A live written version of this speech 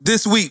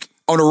This week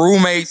on the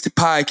Roommates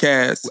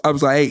podcast, I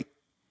was like, hey,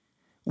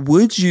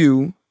 would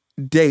you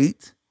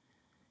date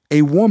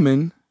a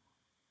woman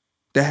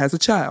that has a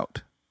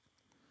child?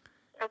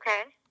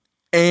 Okay.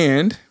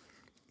 And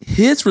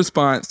his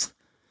response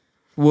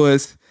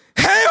was,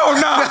 hell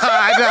no! No,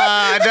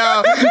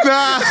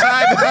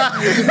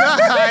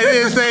 I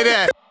didn't say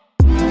that.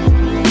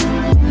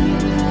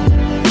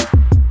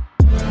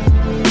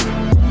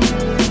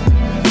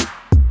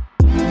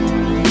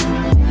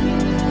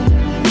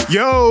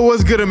 Yo,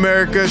 what's good,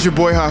 America? It's your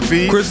boy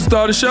Hafeez. Chris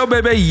started the show,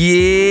 baby.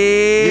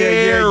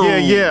 Yeah.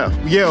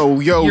 Yo.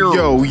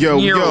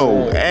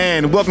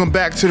 And welcome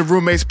back to the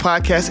Roommates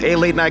podcast, a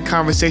late night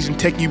conversation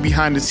taking you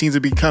behind the scenes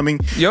of becoming,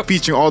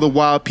 featuring all the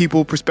wild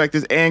people,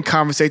 perspectives, and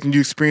conversations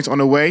you experience on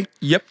the way.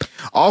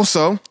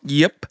 Also,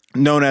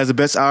 known as the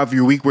best hour of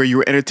your week, where you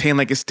were entertained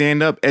like a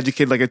stand-up,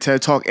 educated like a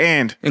TED Talk,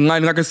 and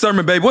enlightened like a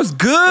sermon, baby. What's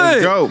good?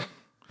 Let's go.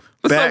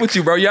 What's up with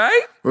you, bro? You all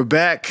right? We're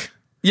back.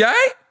 You all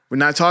right? We're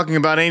not talking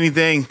about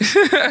anything.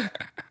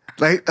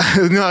 Like,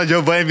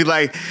 Joe Budden be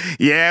like,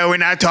 yeah, we're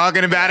not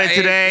talking about it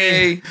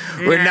today.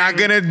 We're not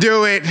going to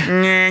do it.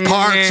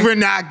 Parks, we're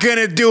not going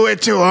to do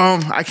it to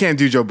him. I can't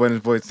do Joe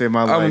Budden's voice to save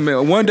my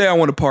life. One day I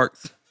want to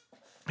Parks.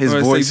 His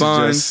voice is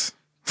just...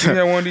 I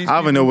don't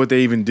even know what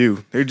they even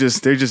do. They're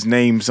just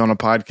names on a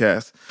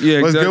podcast.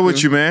 Yeah, What's good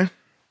with you, man?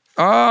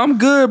 I'm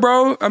good,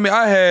 bro. I mean,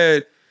 I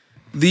had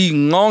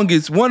one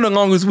of the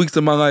longest weeks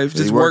of my life,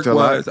 just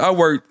work-wise. I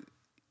worked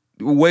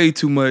way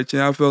too much,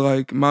 and I feel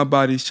like my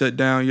body shut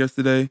down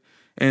yesterday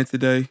and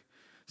today.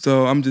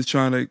 So I'm just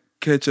trying to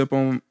catch up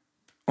on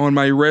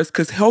my rest,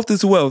 because health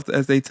is wealth,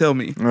 as they tell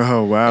me.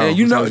 Oh, wow. And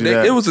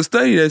it was a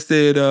study that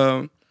said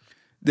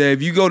that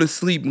if you go to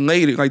sleep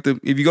later,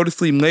 if you go to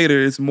sleep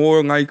later, it's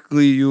more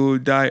likely you'll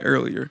die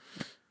earlier.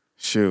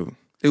 Shoot.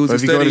 It was but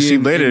if you go to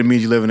sleep later, it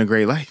means you're living a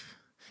great life.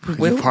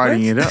 You're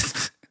partying it up.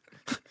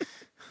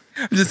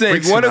 I'm just saying,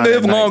 if you want to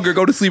live longer,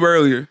 go to sleep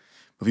earlier.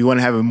 If you want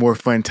to have a more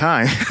fun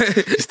time,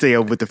 stay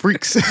up with the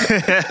freaks.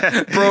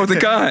 Pros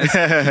and cons.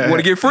 You want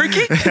to get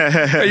freaky,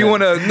 or you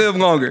want to live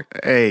longer?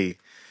 Hey,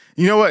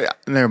 you know what?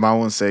 Never mind. I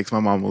won't say, because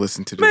my mom will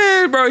listen to this.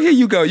 Man, bro, here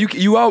you go. You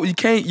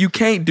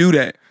can't do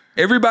that.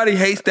 Everybody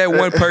hates that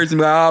one person.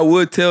 Like, I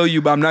would tell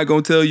you, but I'm not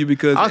gonna tell you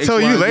because I'll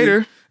tell you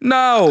later.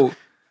 No.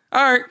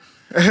 All right.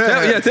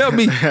 Tell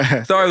me.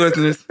 Sorry,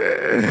 listeners.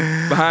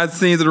 Behind the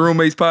scenes of the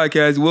Roommates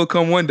podcast will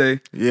come one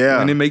day.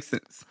 Yeah, and it makes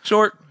sense.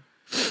 Short.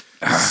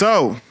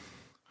 So,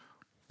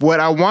 what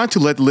I want to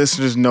let the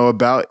listeners know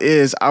about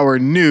is our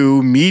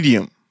new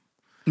medium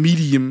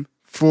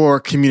for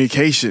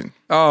communication.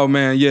 Oh,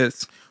 man,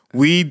 yes.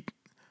 We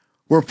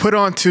were put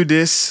onto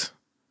this,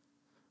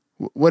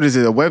 what is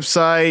it, a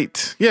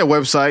website? Yeah,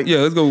 website.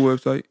 Yeah, let's go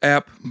with website.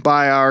 App.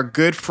 By our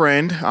good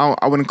friend.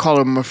 I wouldn't call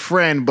him a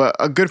friend, but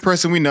a good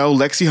person we know,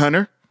 Lexi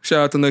Hunter. Shout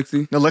out to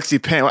Lexi. No,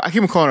 Lexi Pence. I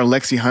keep calling her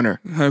Lexi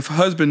Hunter. Her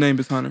husband name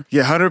is Hunter.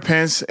 Yeah, Hunter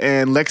Pence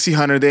and Lexi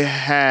Hunter, they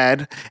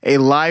had a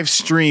live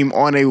stream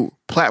on a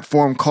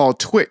platform called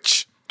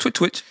Twitch.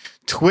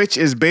 Twitch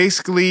is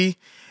basically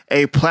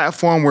a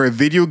platform where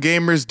video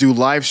gamers do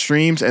live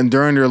streams, and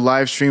during their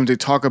live streams, they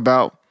talk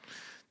about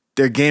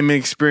their gaming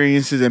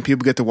experiences, and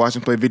people get to watch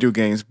and play video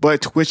games.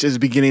 But Twitch is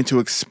beginning to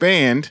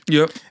expand.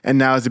 Yep. And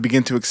now as they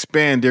begin to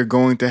expand, they're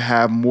going to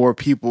have more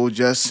people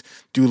just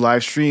do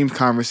live streams,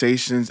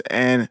 conversations,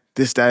 and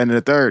this, that, and the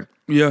third.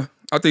 Yeah.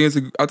 I think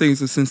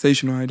it's a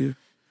sensational idea.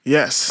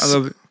 Yes. I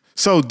love it.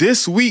 So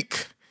this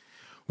week,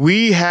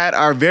 we had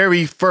our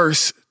very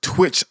first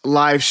Twitch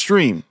live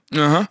stream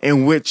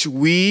in which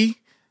we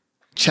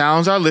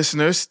challenge our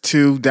listeners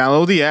to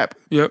download the app.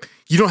 Yep.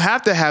 You don't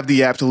have to have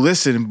the app to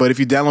listen, but if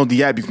you download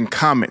the app, you can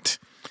comment.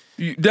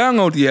 You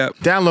download the app.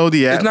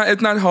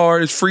 It's not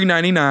hard. It's free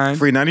 99.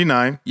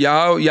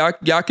 Y'all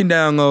can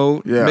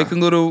download. Yeah. Make a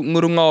little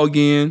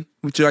login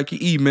with your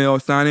email.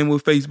 Sign in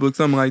with Facebook,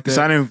 something like that.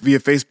 Sign in via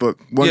Facebook.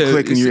 One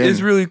click and you're in.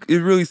 It's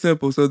really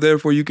simple. So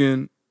therefore, you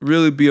can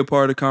really be a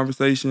part of the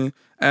conversation,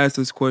 ask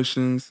us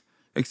questions,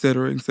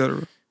 etc.,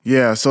 etc.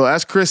 Yeah. So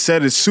as Chris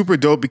said, it's super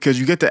dope because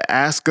you get to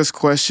ask us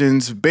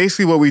questions.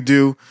 Basically, what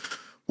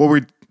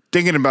we're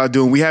thinking about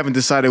doing, we haven't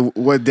decided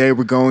what day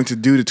we're going to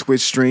do the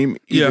Twitch stream.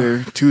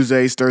 Either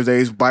Tuesdays,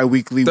 Thursdays,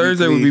 bi-weekly.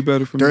 Thursday would be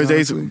better for me.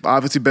 Thursdays,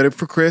 obviously better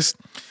for Chris.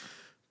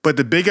 But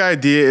the big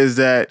idea is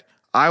that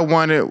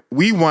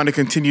we want to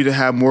continue to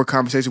have more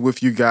conversation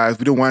with you guys.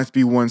 We don't want it to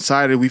be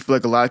one-sided. We feel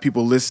like a lot of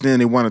people listening,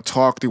 they want to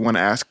talk, they want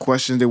to ask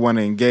questions, they want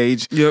to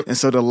engage. Yep. And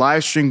so the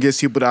live stream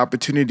gives people the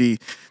opportunity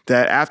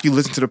that after you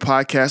listen to the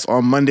podcast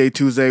on Monday,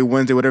 Tuesday,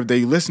 Wednesday, whatever day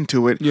you listen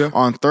to it,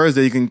 on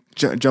Thursday you can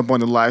jump on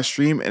the live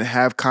stream and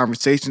have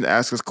conversations,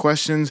 ask us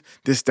questions,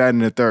 this, that,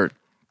 and the third.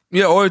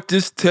 Yeah, or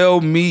just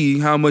tell me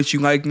how much you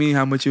like me,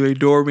 how much you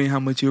adore me, how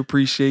much you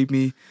appreciate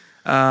me.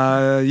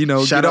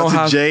 Shout out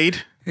to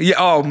Jade. Yeah,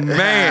 oh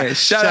man,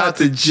 shout out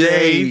to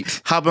Jade.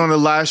 Hopping on the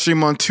live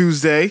stream on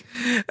Tuesday.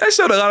 That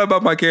showed a lot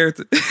about my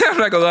character. I'm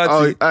not gonna lie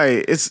to you.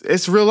 Hey,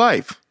 it's real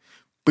life.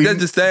 But that's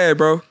just sad,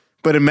 bro.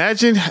 But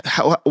imagine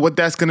what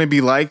that's gonna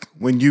be like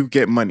when you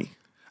get money.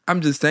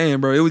 I'm just saying,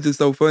 bro. It was just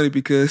so funny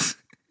because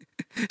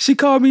she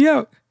called me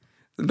out.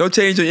 Don't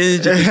change your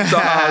energy. You saw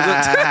how I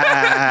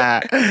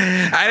looked.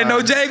 I didn't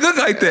know Jay looked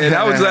like that.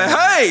 I was like,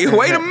 hey,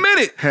 wait a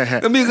minute.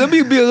 Let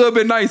me be a little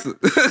bit nicer.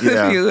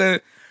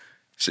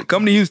 Shit,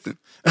 come to Houston.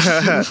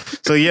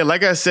 So yeah,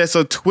 like I said,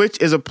 so Twitch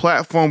is a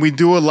platform. We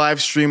do a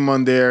live stream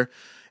on there,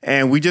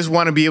 and we just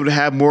want to be able to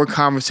have more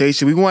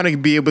conversation. We want to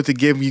be able to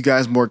give you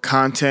guys more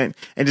content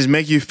and just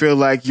make you feel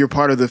like you're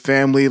part of the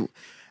family.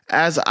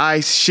 As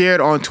I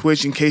shared on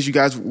Twitch, in case you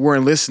guys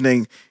weren't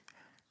listening,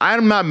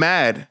 I'm not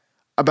mad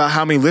about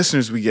how many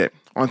listeners we get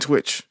on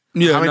Twitch.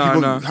 Yeah,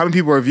 how many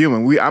people are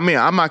viewing?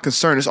 I'm not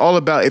concerned. It's all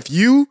about if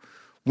you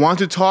want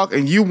to talk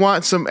and you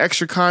want some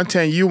extra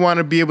content, you want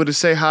to be able to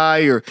say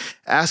hi or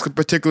ask a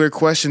particular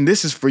question,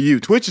 this is for you.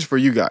 Twitch is for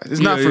you guys.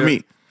 It's not for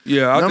me.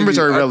 Yeah, numbers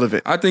are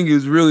irrelevant. I think it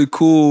was really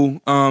cool,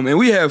 and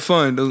we had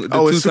fun. The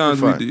two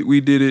times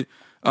we did it.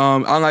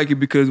 I like it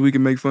because we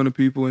can make fun of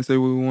people and say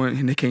what we want,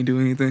 and they can't do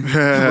anything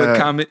but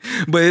comment.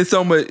 But it's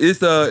so much.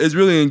 It's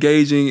really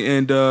engaging,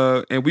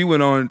 and we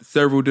went on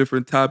several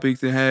different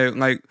topics and had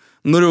like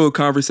literal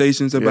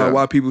conversations about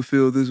why people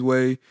feel this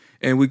way,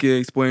 and we can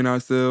explain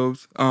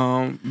ourselves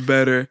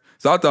better.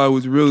 So I thought it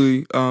was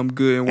really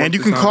good. And you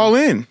can call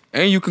in.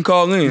 And you can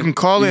call in. You can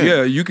call in.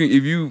 Yeah, you can.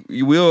 If you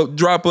will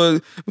drop I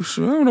don't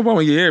know if I want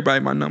to get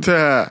everybody my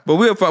number, but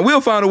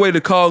we'll find a way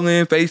to call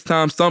in,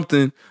 FaceTime,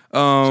 something.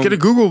 Get a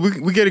Google.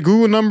 We get a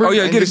Google number. Oh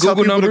yeah, get a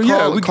Google number.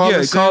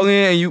 Call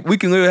in, and we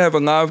can literally have a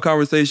live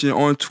conversation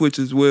on Twitch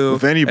as well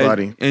with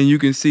anybody, and you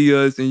can see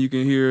us and you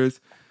can hear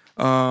us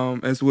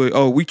as well.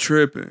 Oh, we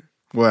tripping.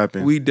 What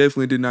happened? We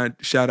definitely did not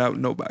shout out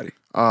nobody.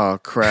 Oh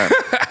crap.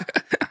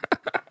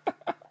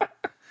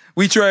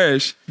 We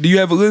trash. Do you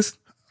have a list?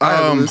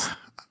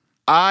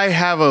 I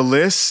have a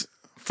list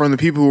from the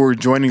people who are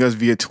joining us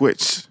via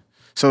Twitch.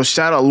 So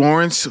shout out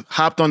Lawrence,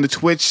 hopped on the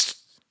Twitch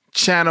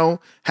channel,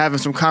 having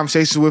some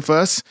conversations with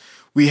us.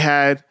 We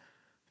had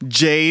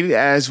Jade,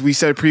 as we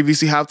said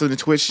previously, hopped on the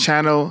Twitch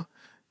channel.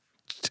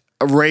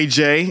 Ray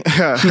J,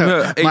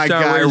 my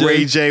guy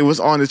Ray J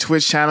was on the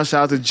Twitch channel.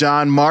 Shout out to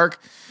John Mark.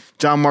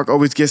 John Mark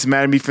always gets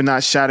mad at me for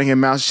not shouting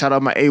him out. Shout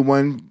out my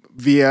A1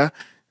 via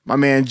my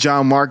man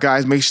John Mark,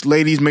 guys.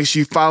 Ladies, make sure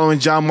you following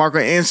John Mark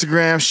on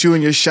Instagram,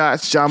 shooting your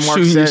shots. John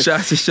Mark said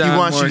he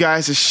wants you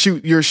guys to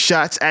shoot your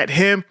shots at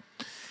him.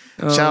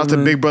 Shout out to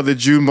Big Brother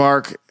Drew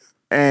Mark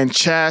and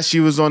Chaz. She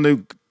was on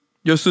the.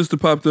 Your sister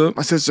popped up.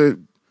 My sister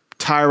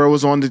Tyra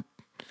was on the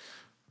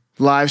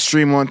live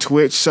stream on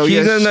Twitch. So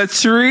He's in the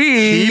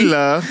tree.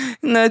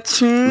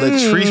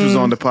 Latrice was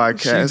on the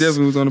podcast. She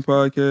definitely was on the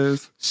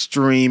podcast.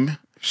 Stream.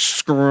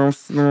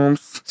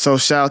 So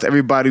shout out to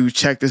everybody who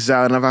checked this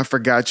out. And if I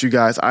forgot you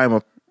guys, I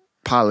am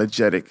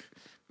apologetic.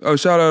 Oh,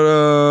 shout out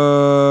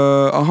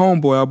a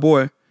homeboy, our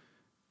boy.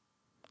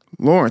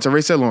 Lawrence. I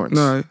already said Lawrence.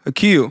 No,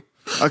 Akil.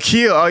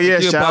 Oh yeah,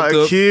 shout out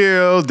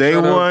Akil. Day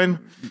one.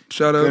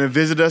 Shout out. Gonna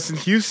visit us in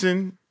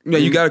Houston. Yeah,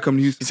 you gotta come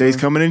to Houston. He said he's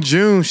coming in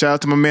June. Shout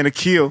out to my man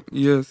Akil.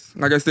 Yes.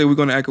 Like I said, we're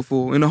gonna act a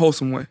fool in a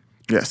wholesome way.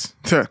 Yes.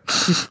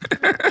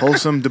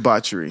 Wholesome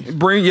debauchery.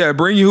 Bring your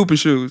hooping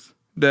shoes,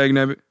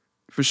 dagnabbit.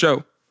 For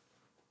sure.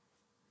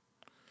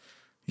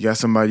 You got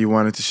somebody you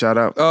wanted to shout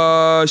out?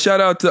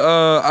 Shout out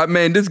to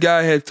man, this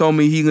guy had told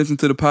me he listened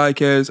to the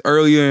podcast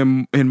earlier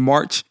in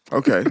March.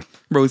 Okay.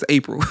 Bro, it's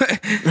April.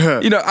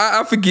 You know,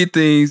 I forget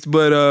things,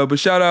 but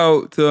shout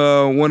out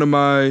to one of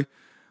my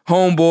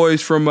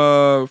homeboys from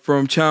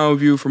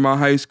Challengeview, from my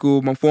high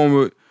school, my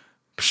former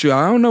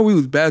I don't know we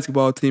was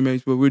basketball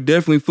teammates, but we're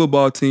definitely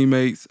football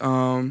teammates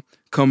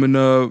coming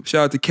up.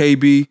 Shout out to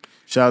KB.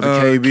 Shout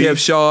out to KB. Kev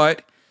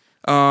Shard.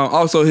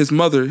 Also, his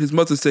mother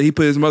said he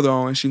put his mother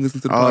on and she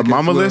listened to the podcast.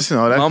 Mama listen?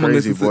 Oh, that's Mama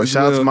crazy, boy.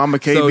 Shout out to Mama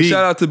KB. So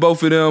shout out to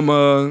both of them.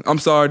 I'm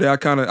sorry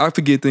that I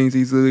forget things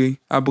easily.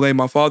 I blame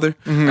my father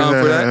for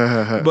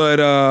that. But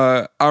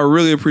I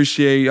really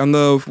appreciate, I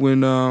love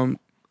when I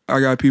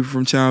got people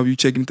from Challengeview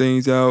checking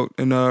things out,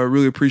 and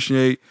really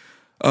appreciate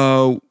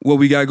what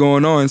we got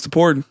going on and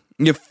supporting.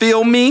 You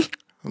feel me?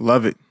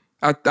 Love it.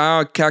 I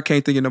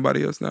can't think of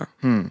nobody else now.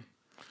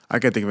 I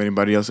can't think of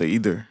anybody else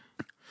either.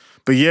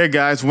 But yeah,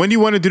 guys, when do you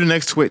want to do the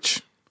next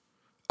Twitch?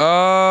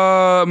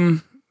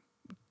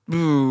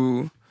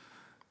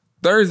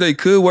 Thursday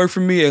could work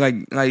for me at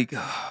like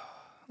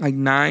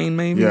 9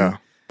 maybe. Yeah.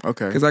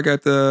 Okay. Because I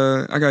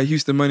got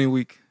Houston Money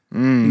Week.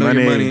 Know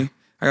Your Money.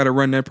 I got to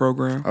run that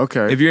program.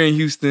 Okay. If you're in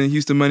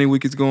Houston Money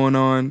Week is going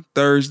on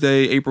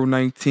Thursday, April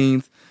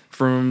 19th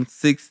from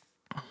 6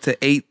 to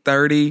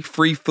 8:30.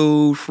 Free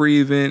food,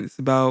 free event. It's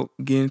about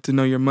getting to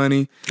know your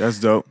money. That's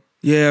dope.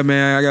 Yeah,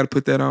 man, I got to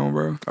put that on,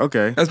 bro.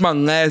 Okay. That's my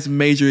last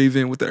major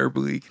event with the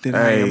Urban League. Then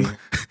I am.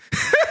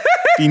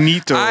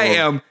 Finito. I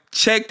am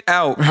checked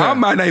out. I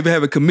might not even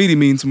have a committee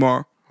meeting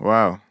tomorrow.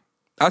 Wow.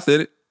 I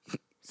said it.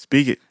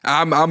 Speak it.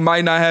 I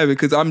might not have it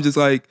because I'm just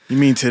like. You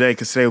mean today?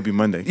 Because today will be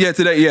Monday. Yeah,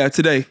 today. Yeah,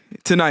 today.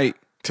 Tonight.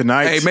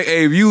 Tonight.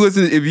 Hey, if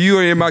you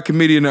are in my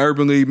committee in the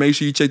Urban League, make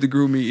sure you check the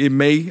group me. It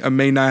may or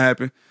may not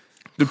happen,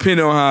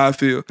 depending on how I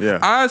feel. Yeah.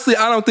 Honestly,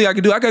 I don't think I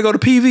can do it. I got to go to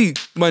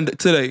PV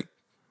today.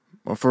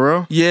 Oh, for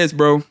real? Yes,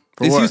 bro.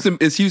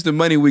 It's Houston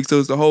Money Week, so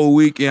it's the whole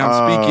week, and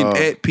I'm speaking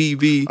at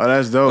PV. Oh,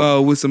 that's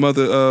dope.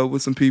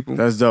 With some people.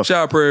 That's dope.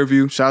 Shout out Prairie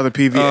View. Shout out to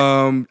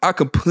PV. I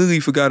completely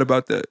forgot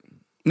about that.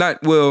 I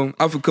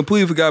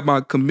completely forgot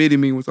my committee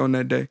meeting was on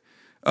that day.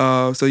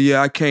 So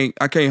yeah, I can't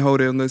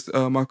hold it unless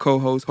my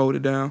co-host hold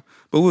it down.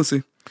 But we'll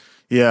see.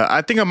 Yeah,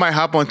 I think I might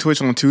hop on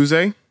Twitch on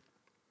Tuesday.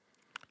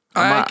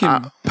 I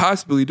can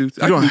possibly do.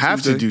 You don't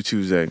have to do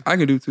Tuesday. I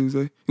can do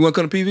Tuesday. You want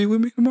to come to PV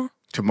with me tomorrow?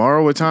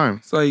 Tomorrow, what time?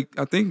 It's like,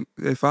 I think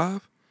at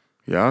 5.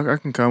 Yeah, I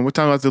can come. What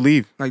time do I have to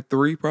leave? Like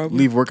 3, probably.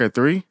 Leave work at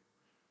 3?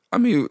 I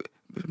mean,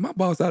 my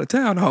boss out of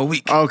town the whole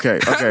week. Okay.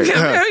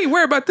 I ain't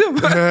worried about them.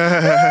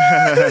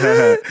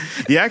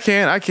 Yeah, I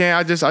can.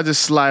 I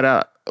just slide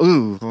out.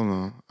 Ooh, hold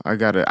on. I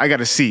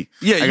gotta see.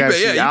 Yeah, I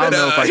don't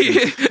know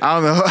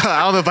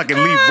if I can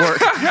leave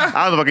work.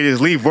 I don't know if I can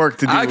just leave work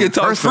to do. I can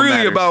talk freely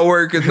matters. about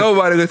work because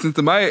nobody listens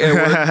to my at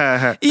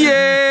work.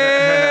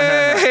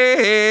 Yeah.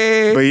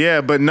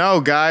 But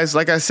no, guys.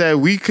 Like I said,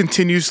 we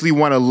continuously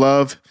want to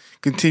love,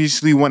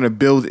 continuously want to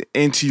build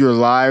into your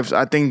lives.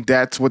 I think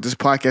that's what this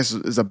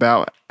podcast is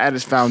about at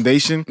its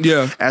foundation.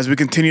 Yeah. As we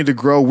continue to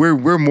grow,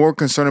 we're more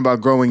concerned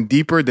about growing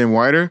deeper than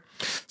wider.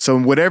 So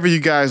whatever you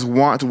guys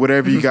want,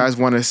 whatever you guys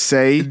want to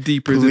say,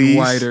 deeper please than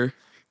wider.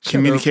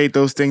 Communicate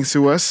those things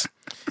to us.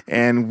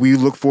 And we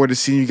look forward to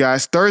seeing you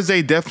guys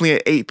Thursday, definitely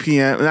at 8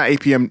 p.m. Not 8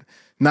 p.m.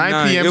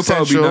 9 p.m.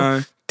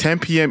 Central, 10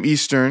 p.m.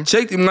 Eastern.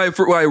 Check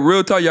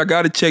real talk. Y'all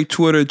got to check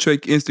Twitter,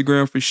 check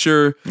Instagram for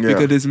sure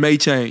because this may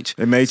change.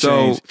 It may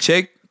change. So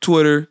check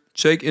Twitter,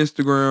 check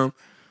Instagram.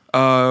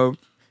 And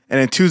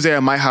then Tuesday I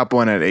might hop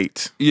on at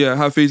 8. Yeah,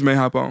 Hafeez may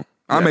hop on.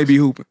 I may be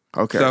hooping.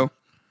 Okay. So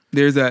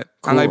there's that.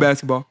 Cool. I like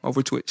basketball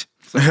over Twitch.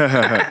 So.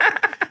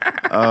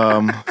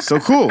 So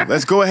cool.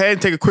 Let's go ahead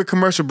and take a quick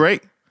commercial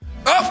break.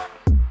 Oh!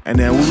 And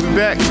then we'll be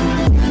back.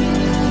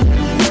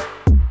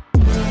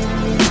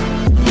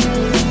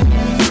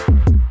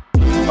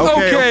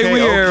 Okay,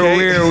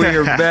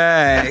 we're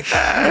back.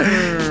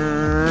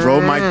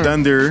 Roll my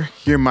thunder,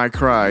 hear my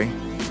cry.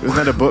 Isn't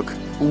that a book?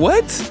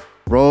 What?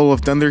 Roll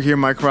of thunder, hear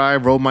my cry.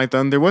 Roll my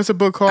thunder. What's the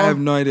book called? I have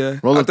no idea.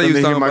 Roll of thunder,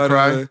 hear my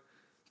cry. I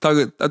thought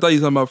you were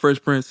talking about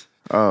Fresh Prince.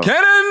 Oh.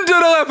 Cannon to the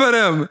left of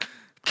them.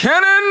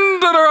 Cannon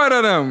to the right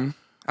of them.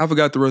 I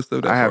forgot the rest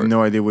of that. I have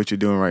no idea what you're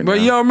doing right now.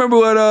 But you don't remember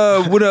what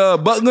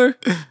Butler?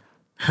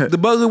 The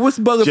Butler, what's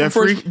the Butler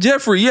Jeffrey? from First?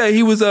 Jeffrey, yeah,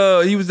 he was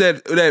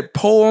that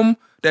poem,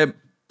 that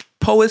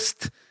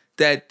poet,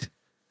 that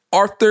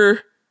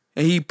Arthur,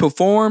 and he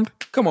performed.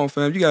 Come on,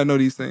 fam, you gotta know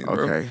these things, bro.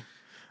 Okay.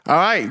 All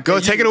right, go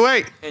take it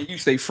away. And you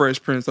say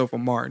Fresh Prince over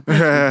Martin.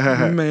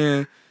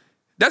 Man,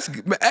 that's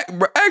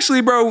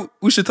actually, bro,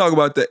 we should talk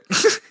about that.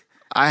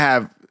 I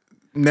have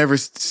never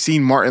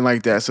seen Martin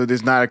like that, so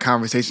there's not a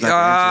conversation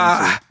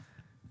I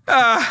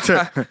can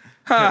enter into.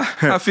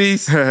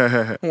 Hafeez,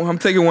 well, I'm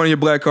taking one of your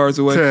black cards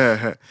away.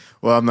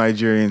 Well, I'm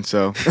Nigerian,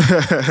 so.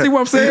 See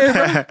what I'm saying,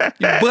 bro?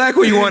 You're black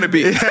when you want to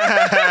be.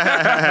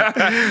 Black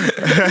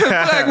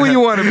when you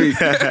want to be.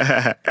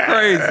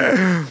 Crazy.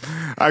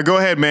 All right, go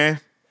ahead, man.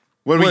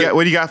 What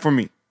do you got for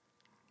me?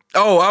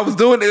 Oh, I was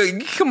doing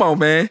it. Come on,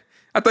 man.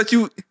 I thought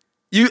you.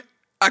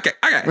 Okay.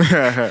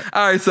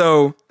 All right,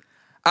 so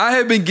I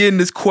have been getting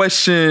this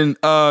question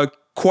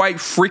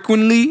quite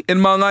frequently in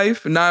my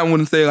life. Now I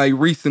wouldn't say like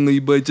recently,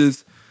 but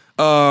just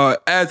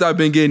as I've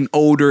been getting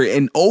older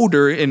and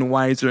wiser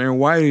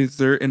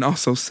and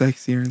also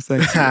sexier and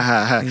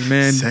sexier.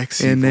 Amen.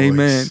 Sexy and voice.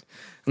 amen.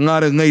 A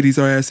lot of ladies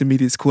are asking me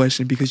this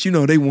question because they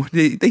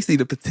see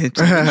the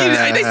potential.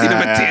 They see the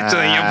potential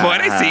in your boy.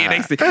 They see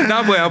it.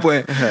 No, I'm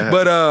playing.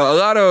 But a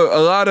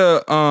lot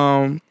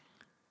of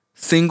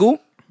single,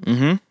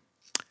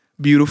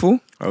 beautiful,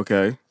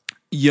 Okay.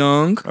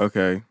 young,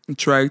 Okay.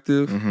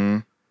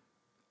 attractive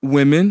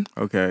women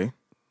Okay.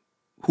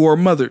 who are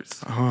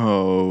mothers,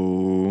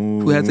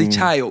 Oh. who has a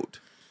child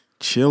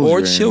Children.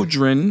 or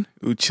children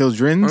Ooh,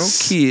 children's.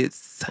 or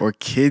kids. Or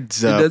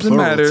kids. It doesn't plural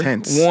matter.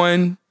 Tense.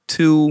 1,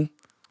 2,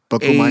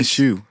 Buckle my age.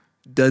 shoe.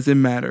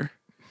 Doesn't matter.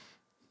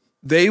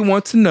 They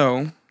want to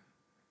know,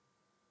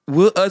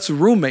 will us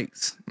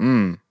roommates,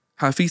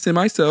 Hafeez and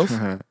myself,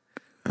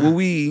 will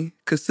we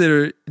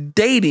consider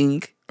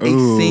dating a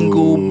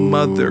single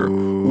mother?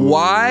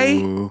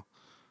 Why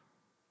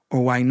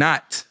or why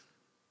not?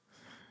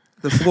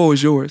 The floor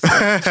is yours.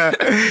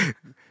 Dad,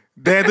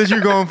 I thought you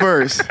were going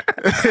first.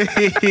 I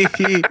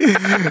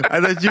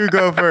thought you were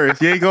going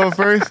first. You ain't going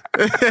first?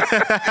 You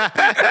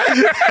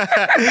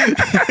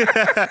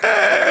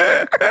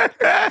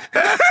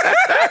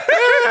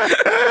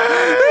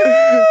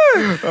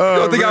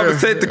don't think I would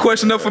set the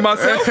question up for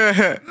myself?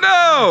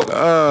 No.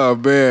 Oh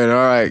man! All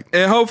right.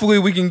 And hopefully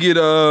we can get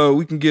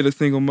a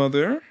single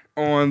mother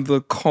on the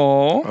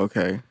call.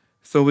 Okay.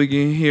 So we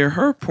can hear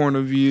her point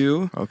of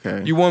view.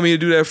 Okay. You want me to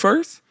do that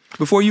first?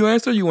 Before you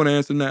answer, or you want to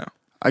answer now?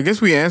 I guess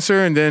we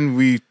answer and then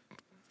we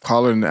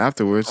call her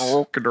afterwards.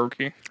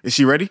 Okay. Is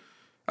she ready?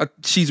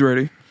 She's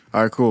ready.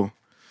 All right, cool.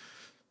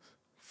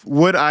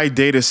 Would I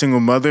date a single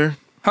mother?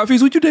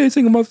 Hafeez, would you date a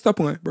single mother? Stop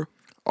playing, bro.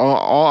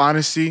 All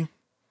honesty,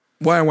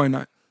 Why and why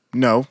not?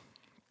 no.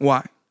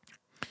 Why?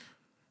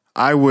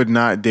 I would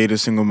not date a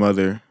single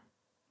mother.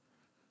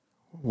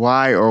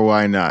 Why or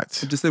why not?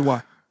 Just say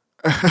why.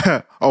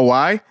 Oh,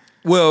 why?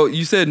 Well,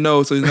 you said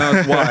no, so now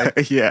it's why.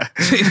 Yeah.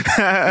 You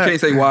can't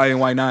say why and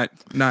why not.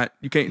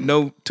 You can't.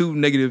 No, two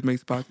negative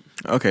makes a positive.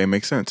 Okay,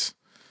 makes sense.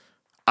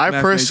 I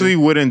personally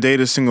wouldn't date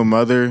a single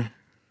mother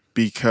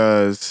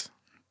because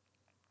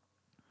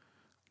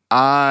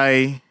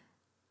I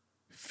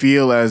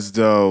feel as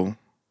though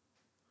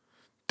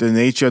the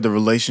nature of the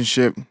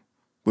relationship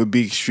would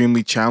be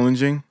extremely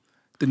challenging.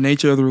 The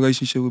nature of the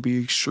relationship would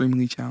be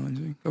extremely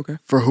challenging. Okay.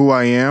 For who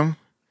I am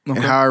and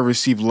how I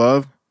receive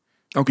love.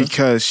 Okay.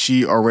 Because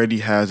she already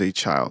has a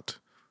child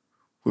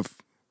with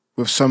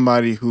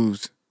somebody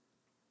who's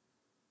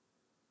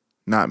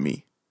not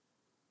me.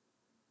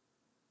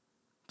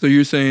 So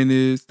you're saying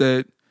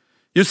that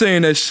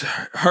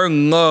her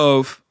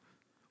love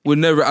would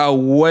never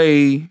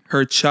outweigh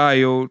her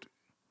child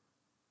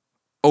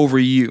over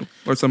you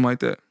or something like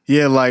that.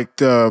 Yeah, like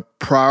the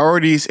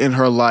priorities in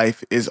her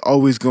life is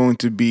always going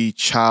to be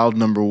child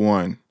number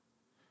one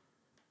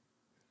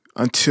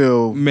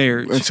until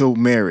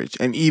marriage.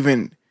 And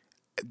even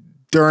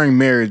during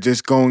marriage,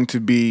 there's going to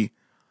be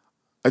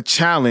a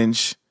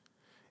challenge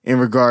in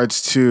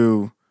regards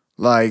to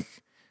like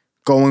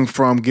going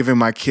from giving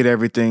my kid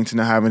everything to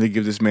not having to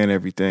give this man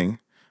everything.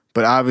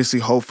 But obviously,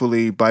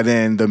 hopefully, by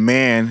then, the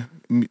man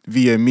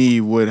via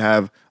me would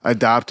have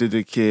adopted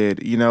the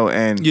kid,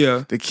 and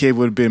the kid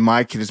would have been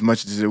my kid as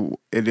much as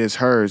it is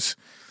hers.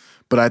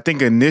 But I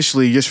think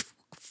initially, just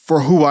for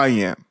who I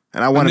am,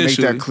 and I want to make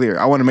that clear.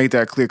 I want to make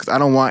that clear because I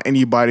don't want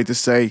anybody to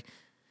say,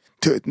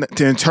 to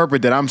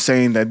interpret that I'm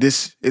saying that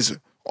this is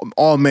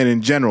all men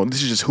in general.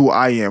 This is just who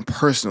I am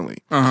personally.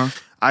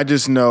 I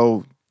just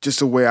know just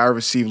the way I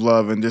receive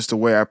love and just the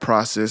way I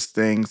process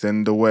things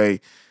and the way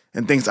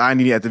and things I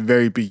need at the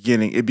very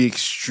beginning. It'd be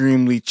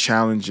extremely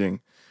challenging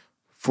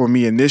for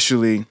me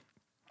initially.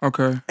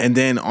 Okay. And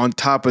then on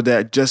top of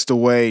that, just the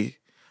way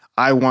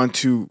I want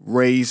to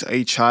raise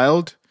a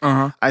child,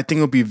 I think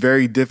it would be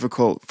very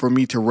difficult for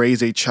me to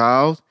raise a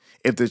child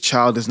if the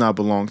child does not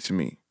belong to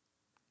me.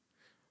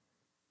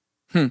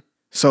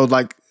 So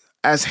like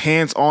as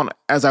hands-on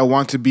as I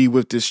want to be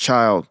with this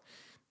child,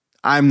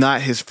 I'm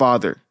not his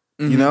father,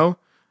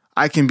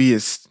 I can be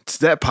his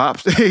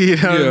step-pops, you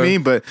know what I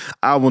mean? But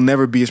I will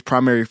never be his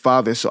primary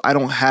father, so I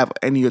don't have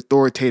any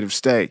authoritative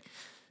say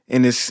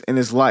in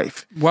his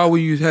life. Why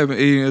would you have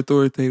any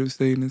authoritative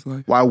say in his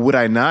life? Why would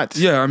I not?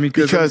 Yeah, I mean...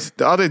 Because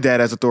the other dad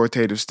has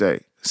authoritative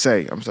say.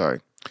 I'm sorry.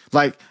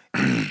 Like,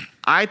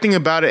 I think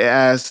about it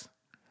as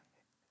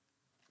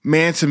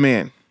man to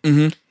man.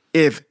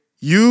 If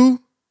you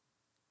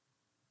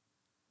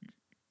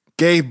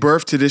gave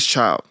birth to this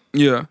child...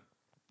 Yeah.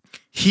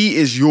 He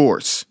is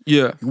yours.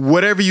 Yeah.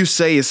 Whatever you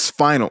say is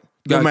final,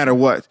 no matter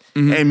what.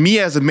 And me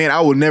as a man,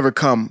 I will never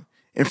come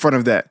in front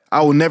of that.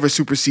 I will never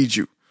supersede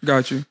you.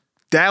 Got you.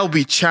 That'll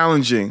be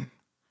challenging.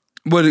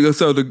 But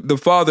so the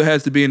father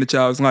has to be in the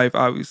child's life,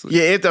 obviously.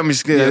 Yeah, I'm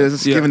just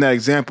giving that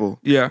example.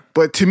 Yeah.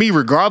 But to me,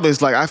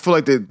 regardless, like I feel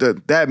like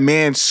that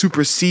man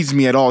supersedes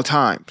me at all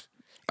times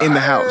in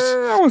the house.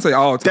 I wouldn't say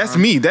all times. That's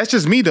me. That's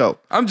just me, though.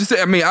 I'm just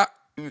saying. I mean,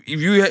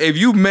 if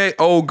you met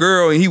old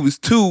girl and he was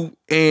 2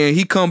 and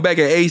he come back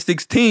at age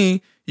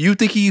 16, you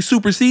think he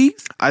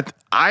supersedes? I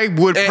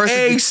would personally.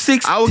 At age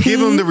 16, I would give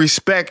him the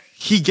respect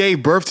he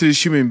gave birth to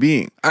this human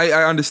being. I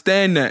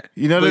understand that.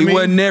 You know what I mean? He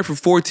wasn't there for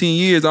 14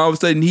 years. All of a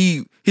sudden,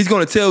 he's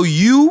going to tell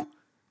you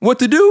what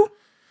to do.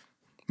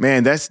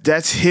 Man,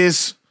 that's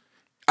his.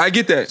 I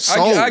get that.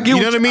 Soul. I get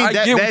you know what I mean?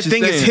 That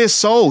thing is his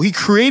soul. He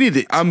created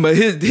it. But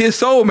his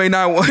soul may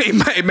not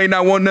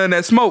want none of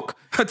that smoke.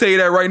 I'll tell you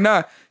that right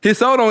now. His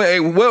soul don't.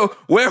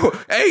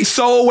 Hey,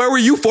 soul, where were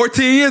you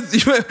 14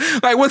 years?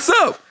 Like, what's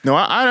up? No,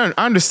 I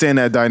understand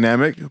that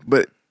dynamic,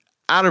 but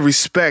out of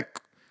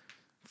respect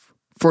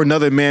for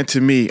another man,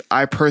 to me,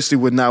 I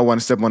personally would not want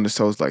to step on his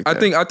toes like that.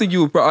 I think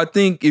you would. I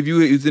think if you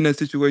was in that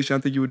situation, I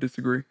think you would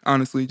disagree.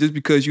 Honestly, just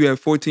because you have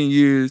 14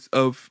 years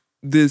of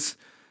this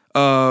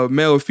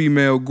male or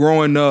female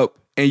growing up,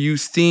 and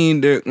you've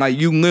seen that, like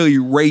you literally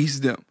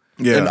raised them,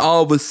 and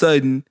all of a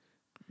sudden,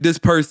 this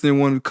person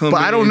want to come.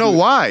 But I don't know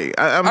why.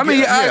 I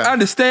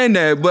understand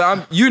that,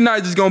 but you're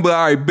not just gonna be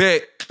all right.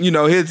 Bet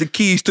here's the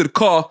keys to the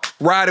car.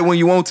 Ride it when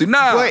you want to.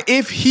 Nah. But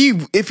if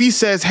he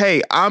says,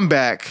 "Hey, I'm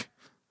back,"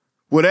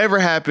 whatever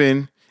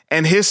happened,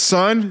 and his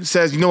son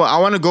says, "You know what? I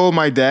want to go with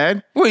my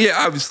dad." Well, yeah,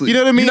 obviously. You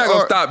know what I mean? You're not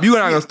gonna stop. You're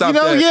not gonna stop.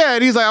 That. Yeah.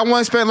 And he's like, "I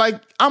want to spend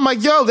I'm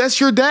like, yo, that's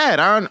your dad.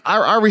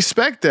 I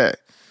respect that."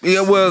 Yeah.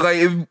 Well, like,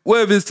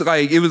 if it's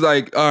like it was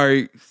like, all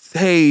right,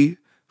 hey.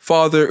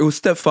 Father, it was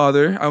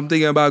stepfather. I'm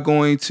thinking about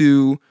going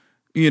to,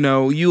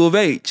 U of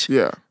H.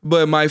 Yeah.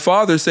 But my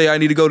father say I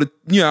need to go to,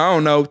 I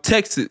don't know,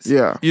 Texas.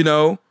 Yeah.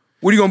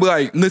 What are you gonna be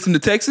like? Listen to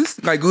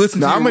Texas? Like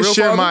listen to your real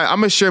father? I'm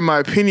gonna share my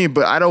opinion,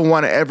 but I don't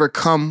want to ever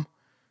come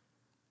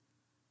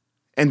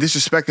and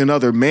disrespect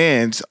another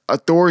man's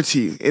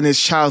authority in his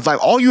child's life.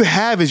 All you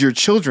have is your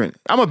children.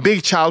 I'm a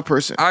big child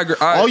person. I agree.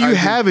 All you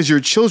have is your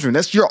children.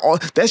 That's your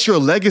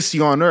legacy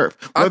on earth.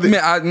 I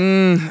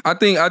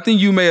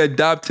think you may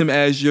adopt him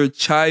as your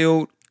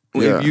child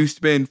If you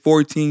spend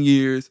 14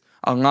 years,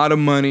 a lot of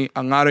money,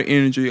 a lot of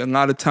energy, a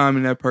lot of time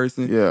in that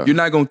person, you're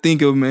not going to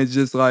think of him as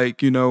just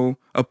like,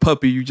 a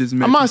puppy you just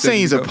met. I'm not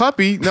saying he's a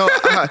puppy. No,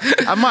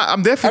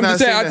 I'm definitely not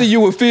saying I think you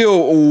would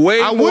feel way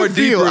more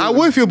deeper. I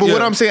would feel, but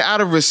what I'm saying,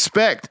 out of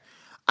respect,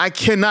 I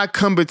cannot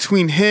come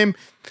between him.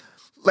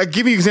 Like,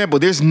 give you an example.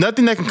 There's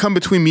nothing that can come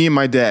between me and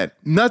my dad.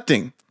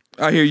 Nothing.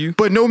 I hear you.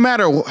 But no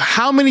matter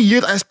how many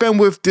years I spend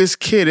with this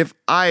kid, if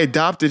I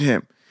adopted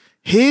him,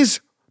 his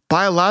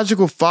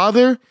biological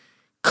father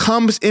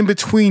comes in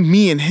between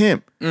me and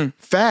him.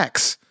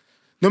 Facts.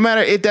 No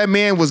matter if that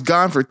man was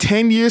gone for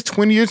 10 years,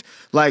 20 years,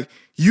 like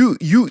you,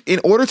 in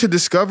order to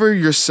discover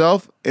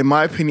yourself, in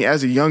my opinion,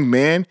 as a young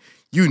man,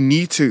 you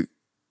need to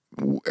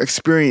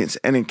experience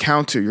and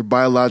encounter your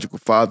biological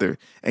father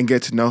and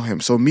get to know him.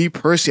 So me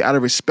personally, out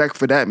of respect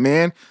for that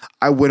man,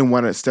 I wouldn't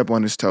want to step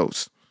on his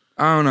toes.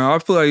 I don't know. I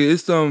feel like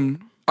it's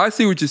I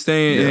see what you're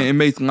saying and it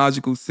makes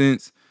logical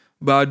sense,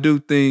 but I do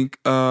think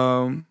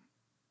like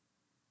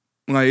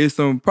it's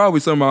probably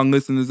some of our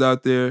listeners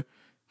out there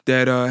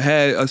that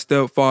had a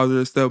stepfather,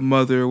 a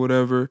stepmother, or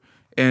whatever,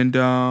 and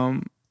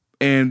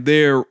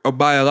their a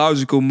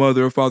biological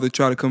mother or father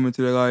try to come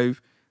into their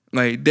life.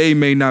 Like they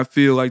may not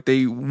feel like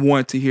they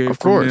want to hear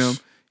it from them,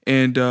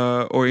 and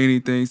or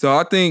anything. So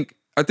I think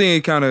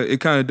it kind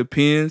of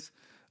depends,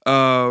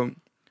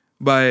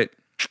 but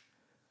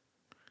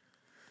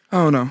I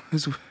don't know.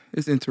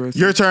 It's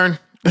interesting. Your turn.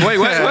 Wait.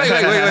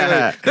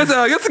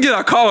 Let's get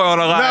our caller on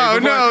the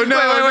line. No.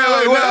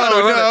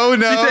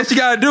 She said she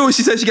gotta do it.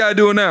 She said she gotta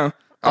do it now.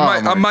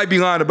 I might be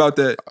lying about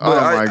that.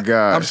 But my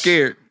gosh. I'm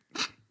scared.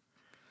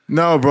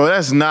 No, bro,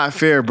 that's not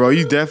fair, bro.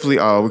 You definitely.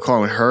 Oh, we're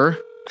calling her.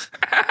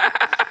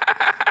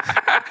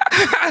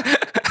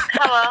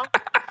 Hello.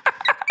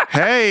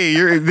 Hey,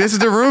 this is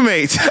the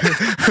roommate.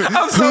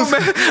 I'm so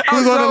mad.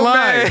 Who's on the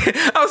line?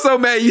 I'm so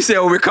mad you said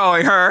we're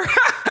calling her.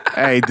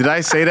 Hey, did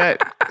I say that?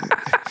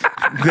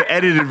 The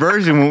edited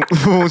version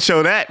won't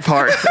show that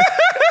part.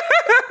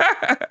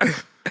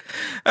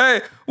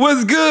 Hey,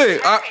 what's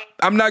good?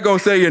 I'm not going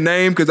to say your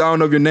name because I don't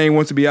know if your name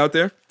wants to be out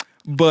there.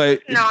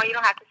 But no, you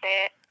don't have to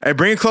say it. Hey,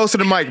 bring it close to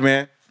the mic,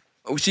 man.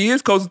 Oh, she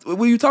is close. What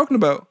are you talking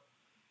about?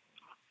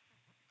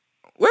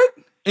 What?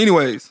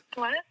 Anyways.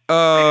 What?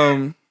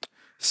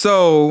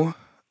 So,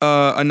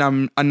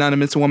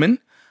 anonymous woman,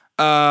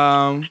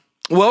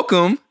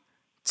 welcome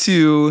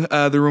to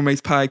the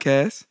Roommates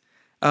Podcast.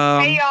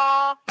 Hey,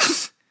 y'all.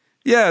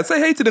 Yeah, say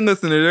hey to the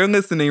listener. They're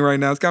listening right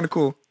now. It's kind of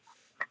cool.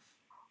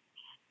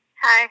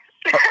 Hi.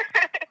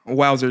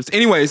 Wowzers.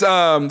 Anyways,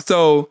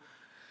 so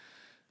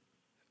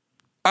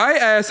I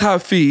asked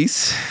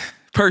Hafeez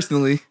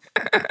personally.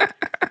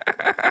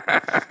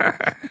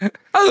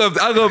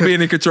 I love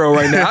being in control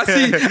right now.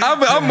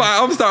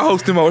 I'm start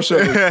hosting more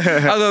shows.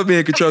 I love being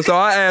in control. So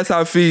I asked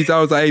Hafeez,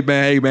 I was like,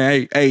 hey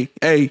man, hey,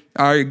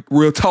 all right,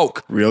 real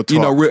talk. Real talk. You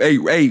know,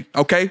 hey,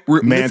 okay?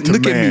 Man to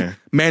look man. at me.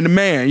 Man to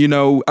man. You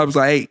know, I was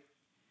like, hey,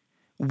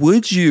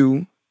 would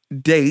you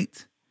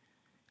date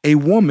a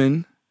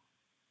woman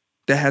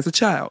that has a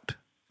child?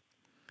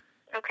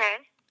 Okay.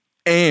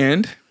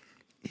 And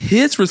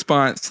his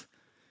response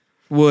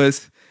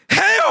was,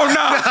 hell no! No,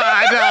 I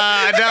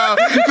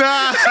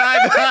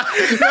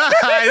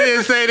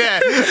didn't say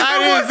that. I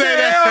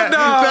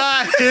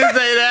didn't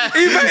say that.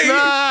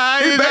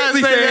 He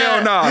basically said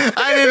hell no.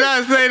 I did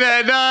not say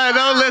that. No,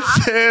 don't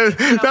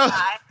listen. Don't.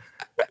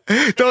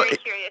 Very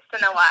curious to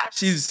know why.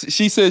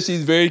 She says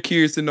she's very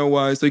curious to know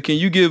why. So can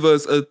you give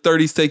us a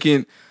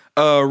 30-second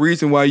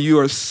reason why you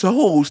are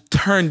so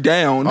turned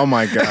down? Oh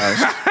my gosh.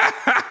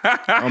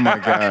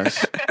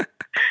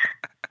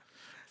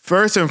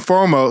 First and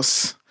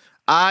foremost,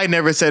 I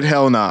never said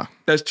hell nah.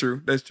 That's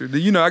true.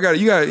 You know,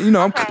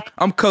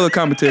 I'm color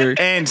commentary.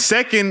 And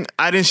second,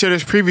 I didn't share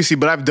this previously,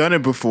 but I've done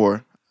it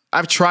before.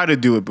 I've tried to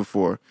do it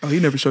before. Oh, he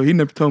never told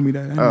me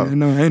that. I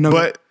know.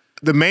 But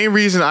the main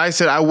reason I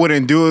said I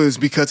wouldn't do it is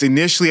because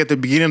initially at the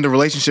beginning of the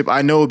relationship,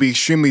 I know it would be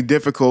extremely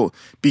difficult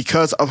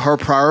because of her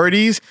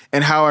priorities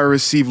and how I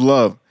receive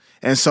love.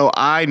 And so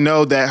I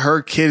know that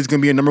her kid is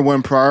going to be a number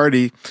one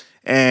priority,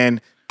 and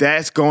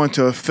that's going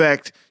to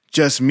affect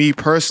just me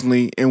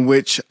personally, in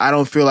which I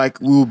don't feel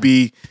like we will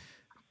be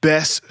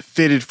best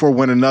fitted for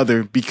one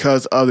another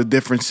because of the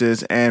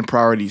differences and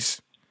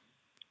priorities.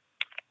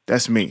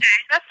 That's me. Okay,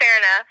 that's fair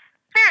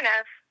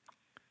enough.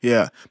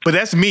 Yeah, but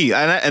that's me,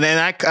 and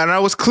I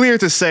was clear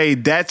to say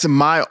that's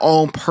my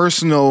own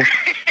personal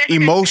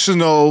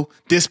emotional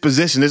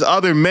disposition. There's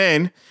other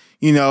men,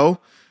 you know,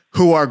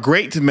 who are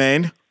great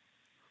men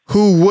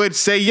who would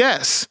say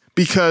yes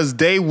because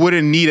they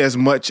wouldn't need as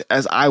much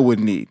as I would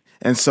need.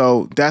 And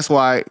so that's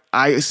why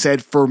I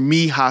said for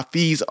me,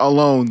 Hafeez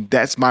alone,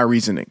 that's my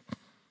reasoning.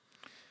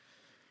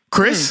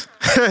 Chris?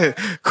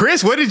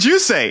 Chris, what did you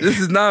say? This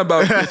is not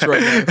about Chris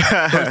right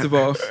now, first of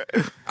all.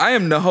 I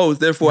am the host,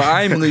 therefore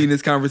I am leading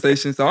this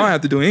conversation, so I don't have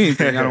to do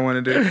anything I don't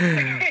want to do.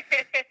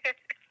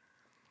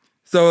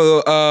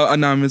 So,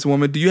 anonymous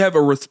woman, do you have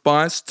a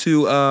response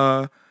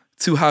to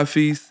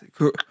Hafeez's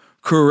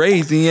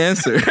crazy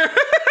answer?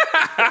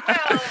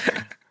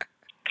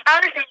 I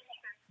understand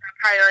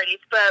priorities,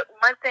 but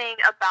one thing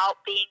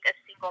about being a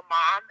single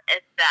mom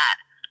is that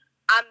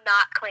I'm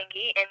not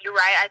clingy, and you're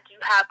right, I do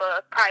have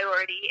a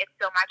priority, and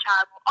so my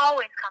child will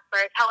always come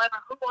first. However,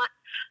 who wants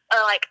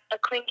a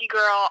clingy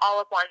girl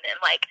all up on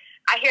them? Like,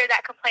 I hear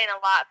that complaint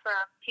a lot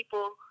from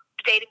people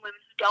dating women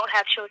who don't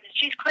have children.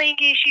 She's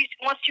clingy, she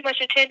wants too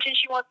much attention,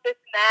 she wants this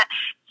and that.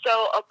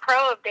 So a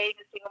pro of dating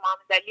a single mom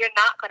is that you're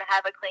not going to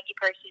have a clingy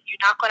person. You're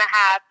not going to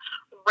have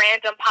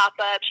random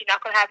pop-ups. You're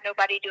not going to have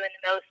nobody doing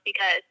the most,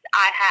 because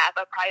I have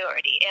a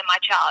priority, and my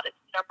child is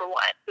number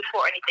one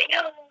before anything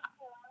else.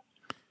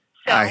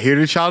 So, I hear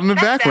the child in the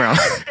background.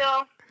 I just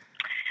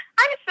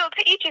feel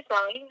to each his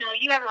own. You know,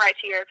 you have a right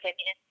to your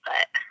opinion,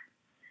 but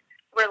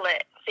we're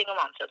lit. Single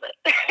moms are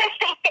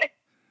lit.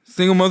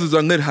 Single mothers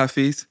are lit,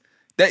 Hafeez.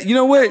 That, you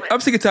know what? I'm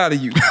sick and tired of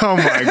you. Oh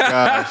my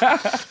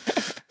gosh.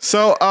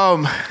 So,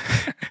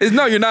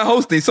 no, you're not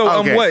hosting. So,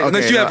 what?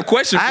 Unless you have a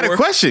question. I had a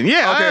question.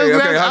 Yeah.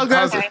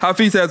 Okay.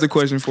 Hafeez has a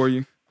question for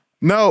you.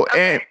 No,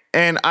 and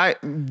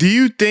do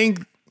you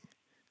think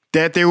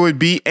that there would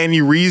be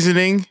any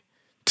reasoning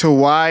to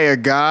why a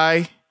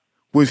guy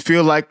would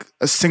feel like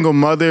a single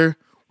mother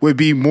would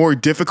be more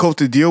difficult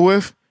to deal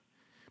with?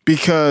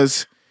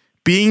 Because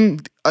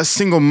being a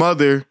single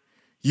mother,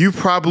 you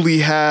probably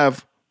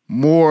have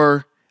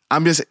more,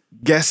 I'm just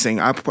guessing,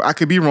 I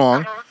could be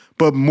wrong,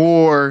 but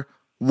more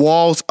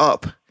walls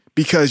up,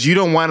 because you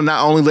don't want to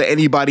not only let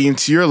anybody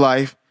into your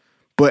life,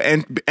 but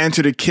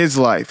enter the kid's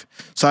life.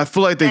 So I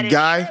feel like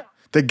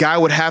the guy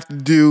would have to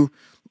do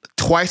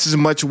twice as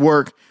much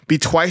work, be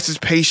twice as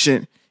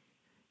patient,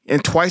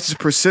 and twice as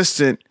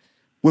persistent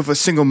with a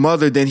single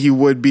mother than he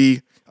would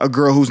be a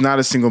girl who's not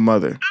a single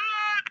mother.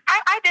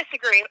 I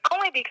disagree,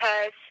 only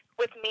because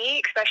with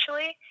me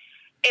especially,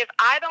 if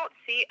I don't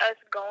see us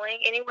going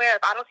anywhere,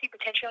 if I don't see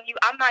potential in you,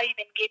 I'm not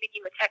even giving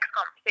you a text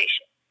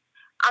conversation.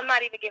 I'm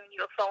not even giving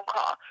you a phone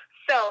call.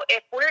 So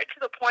if we're to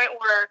the point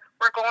where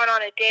we're going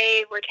on a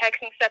date, we're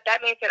texting stuff,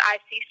 that means that I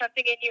see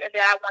something in you and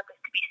that I want this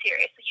to be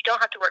serious. So you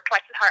don't have to work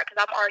twice as hard, because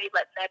I'm already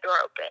letting that door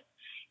open.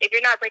 If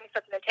you're not bringing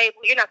something to the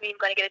table, you're not even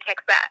going to get a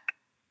text back,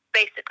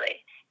 basically.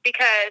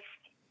 Because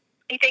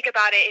you think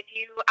about it,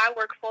 I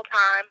work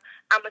full-time,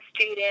 I'm a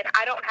student,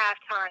 I don't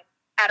have time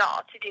at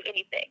all to do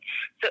anything.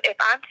 So if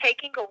I'm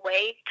taking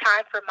away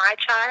time from my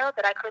child,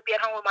 that I could be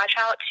at home with my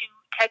child, to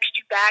text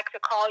you back, to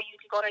call you,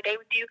 to go on a date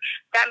with you,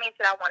 that means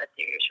that I want a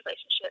serious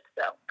relationship.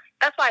 So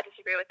that's why I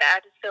disagree with that.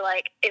 I just feel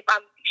like if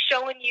I'm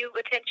showing you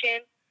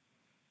attention,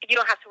 you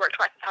don't have to work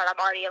twice as hard. I'm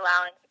already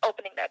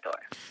opening that door.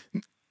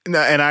 No,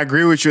 and I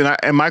agree with you.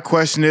 And my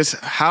question is,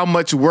 how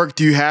much work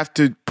do you have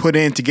to put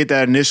in to get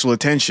that initial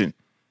attention?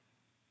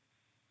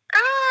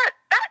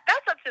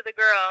 That's up to the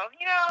girl,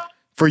 you know.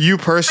 For you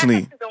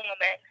personally. That's up to the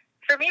woman.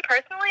 For me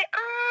personally,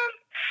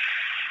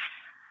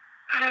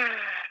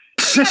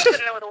 you have to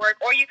put in a little work,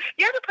 or you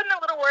have to put in a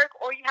little work,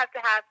 or you have to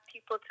have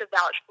people to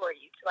vouch for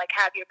you, to like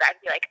have your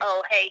back and be like,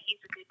 oh, hey, he's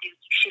a good dude.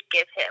 You should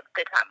give him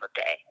the time of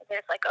day. And then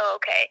it's like, oh,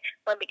 okay,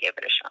 let me give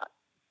it a shot.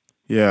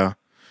 Yeah.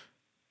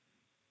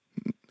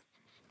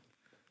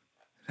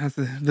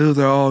 Those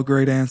are all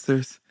great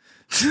answers.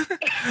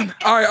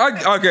 All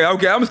right, okay. I'm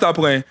gonna stop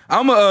playing.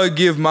 I'm gonna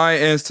give my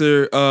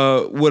answer.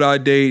 Would I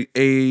date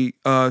a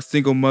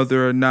single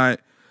mother or not?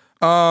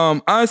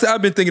 Honestly,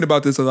 I've been thinking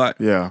about this a lot.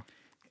 Yeah,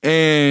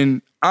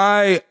 and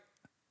I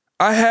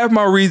have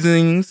my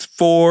reasonings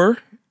for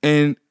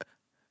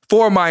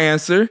my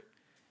answer,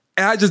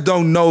 and I just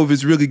don't know if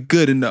it's really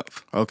good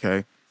enough.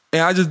 Okay,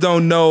 and I just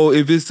don't know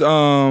if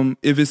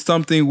it's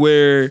something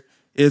where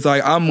it's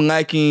like I'm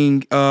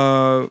lacking,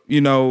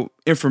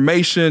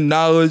 information,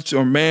 knowledge,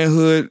 or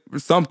manhood, or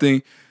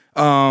something,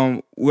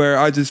 where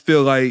I just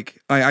feel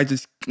like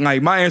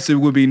my answer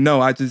would be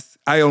no. I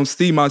don't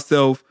see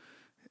myself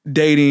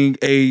dating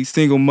a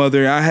single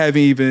mother. I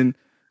haven't even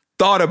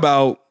thought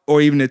about or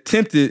even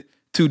attempted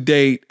to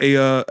date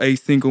a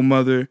single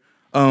mother,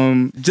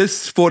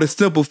 just for the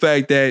simple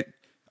fact that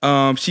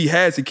she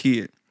has a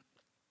kid,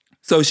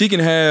 so she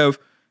can have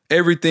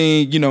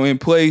everything, in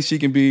place. She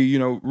can be,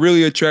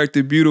 really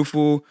attractive,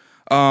 beautiful,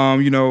 all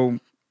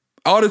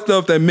the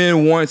stuff that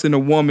men wants in a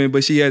woman,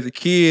 but she has a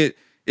kid.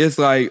 It's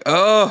like,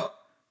 and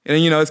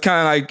it's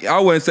kind of like, I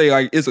wouldn't say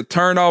like it's a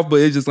turn off,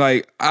 but it's just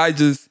like, I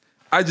just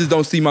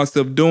don't see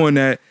myself doing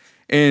that.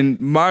 And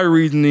my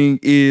reasoning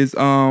is,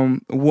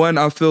 one,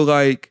 I feel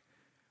like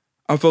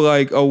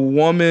a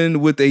woman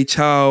with a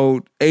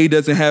child,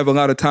 doesn't have a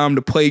lot of time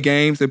to play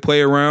games and play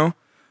around.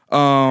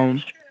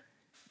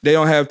 They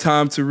don't have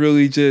time to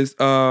really just,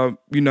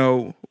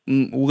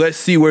 let's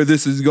see where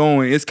this is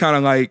going. It's kind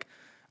of like,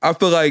 I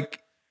feel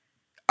like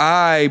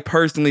I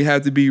personally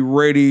have to be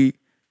ready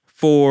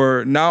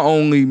for not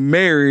only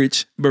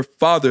marriage, but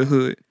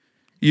fatherhood.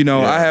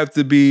 I have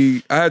to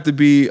be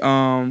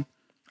an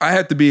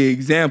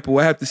example.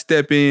 I have to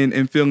step in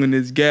and fill in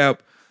this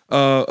gap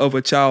of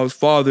a child's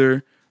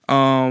father,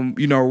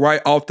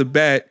 right off the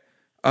bat,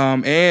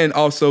 and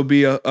also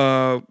be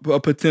a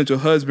potential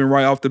husband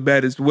right off the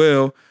bat as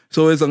well.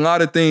 So there's a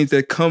lot of things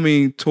that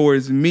coming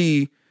towards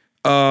me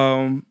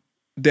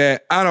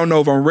that I don't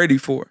know if I'm ready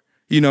for,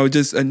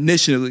 just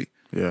initially.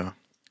 Yeah.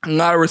 a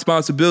lot of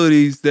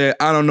responsibilities that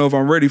I don't know if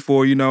I'm ready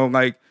for,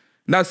 like,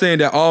 not saying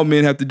that all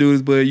men have to do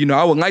this, but,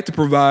 I would like to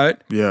provide.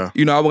 Yeah.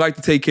 I would like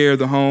to take care of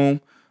the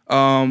home,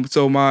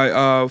 so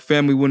my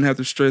family wouldn't have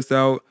to stress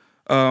out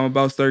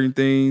about certain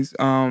things.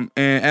 And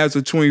as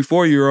a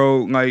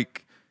 24-year-old,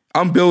 like,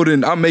 I'm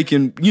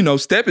making,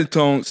 stepping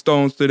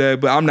stones to that,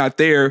 but I'm not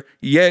there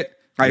yet.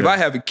 Like, if I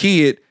have a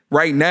kid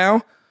right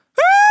now,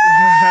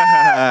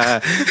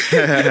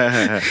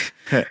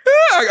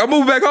 I'm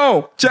moving back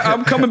home.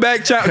 I'm coming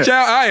back. Child,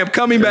 I am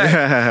coming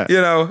back.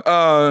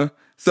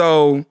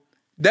 So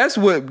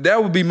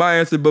that would be my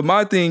answer. But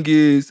my thing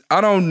is,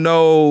 I don't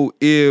know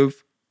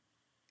if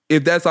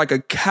that's a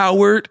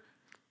coward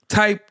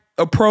type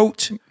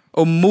approach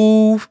or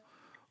move,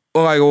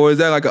 or is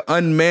that an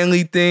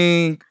unmanly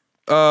thing,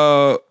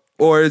 or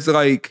is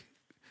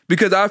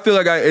because I feel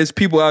it's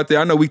people out there.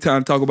 I know we kind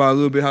of talk about it a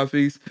little bit,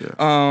 Hafeez.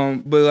 Yeah.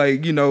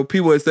 But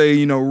people would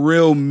say,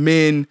 real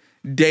men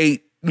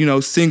date,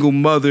 single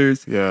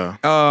mothers. Yeah.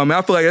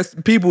 I feel that's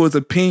people's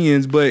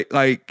opinions, but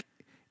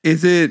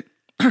is it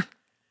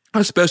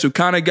a special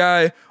kind of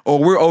guy, or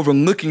we're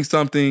overlooking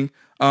something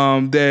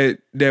that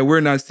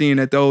we're not seeing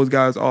that those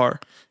guys are?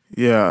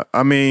 Yeah.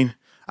 I mean,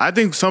 I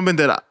think something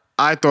that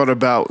I thought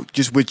about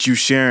just with you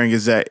sharing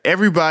is that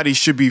everybody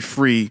should be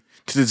free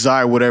to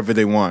desire whatever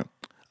they want.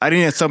 I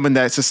think that's something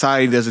that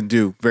society doesn't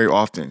do very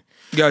often.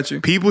 Got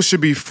you. People should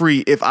be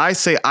free. If I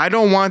say I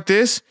don't want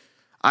this,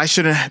 I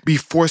shouldn't be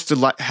forced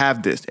to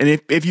have this.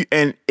 And if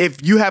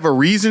you have a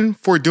reason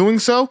for doing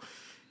so,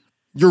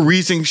 your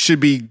reason should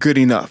be good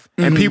enough.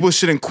 Mm-hmm. And people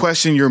shouldn't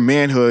question your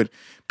manhood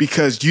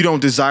because you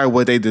don't desire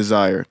what they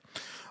desire.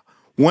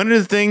 One of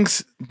the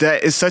things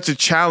that is such a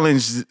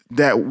challenge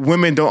that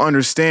women don't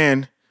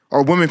understand,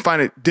 or women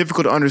find it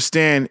difficult to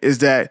understand, is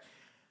that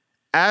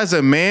as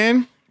a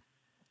man,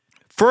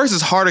 first,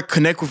 it's hard to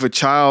connect with a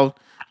child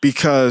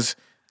because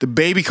the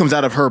baby comes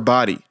out of her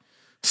body.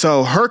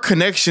 So her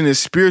connection is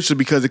spiritual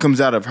because it comes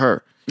out of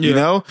her,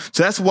 So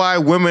that's why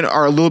women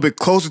are a little bit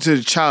closer to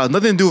the child.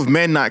 Nothing to do with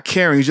men not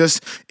caring. It's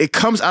just it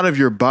comes out of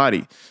your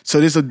body. So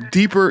there's a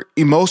deeper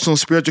emotional,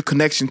 spiritual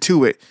connection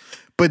to it.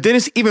 But then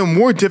it's even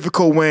more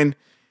difficult when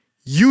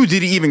you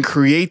didn't even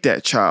create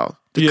that child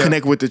to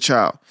connect with the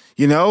child,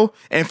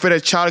 And for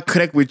that child to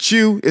connect with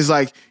you is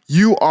like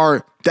you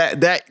are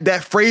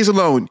that phrase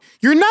alone.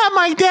 You're not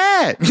my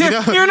dad. You're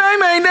not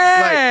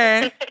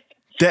my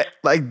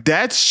dad.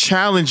 That's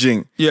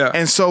challenging. Yeah.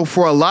 And so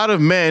for a lot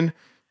of men,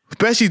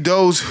 especially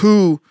those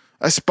who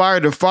aspire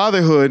to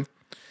fatherhood,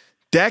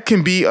 that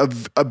can be a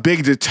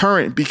big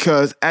deterrent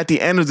because at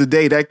the end of the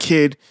day, that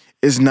kid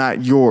is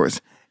not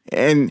yours.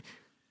 And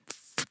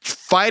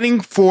fighting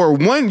for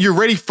one, you're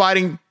already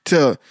fighting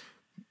to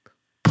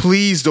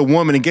please the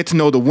woman and get to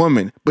know the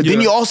woman. But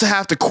then you also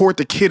have to court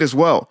the kid as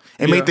well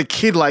and make the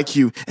kid like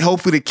you. And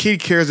hopefully the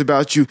kid cares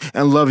about you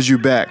and loves you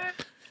back.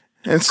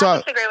 And so I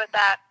disagree with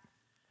that.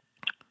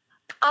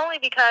 Only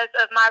because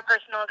of my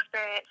personal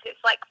experience. It's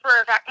for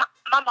a fact,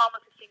 my mom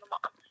was a single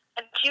mom.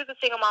 And she was a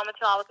single mom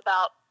until I was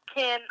about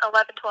 10,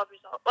 11, 12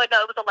 years old. Well,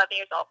 no, it was 11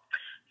 years old.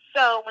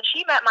 So when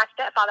she met my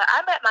stepfather,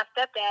 I met my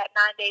stepdad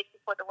 9 days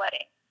before the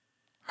wedding.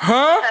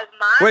 Huh?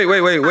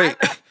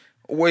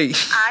 Wait.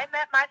 I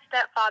met my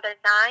stepfather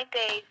 9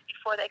 days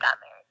before they got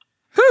married.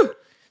 Whew.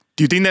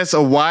 Do you think that's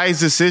a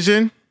wise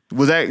decision?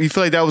 You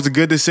feel like that was a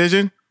good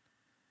decision?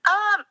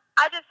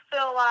 I just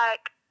feel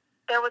like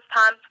there was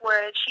times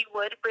where she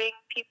would bring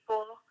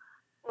people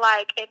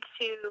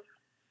into.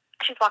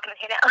 She's walking in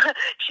here now.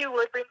 She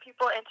would bring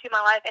people into my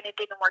life, and it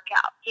didn't work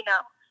out,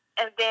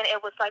 And then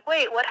it was like,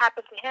 wait, what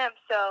happened to him?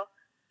 So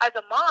as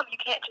a mom, you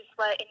can't just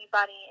let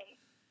anybody and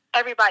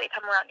everybody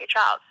come around your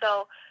child.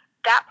 So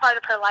that part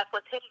of her life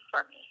was hidden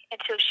for me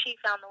until she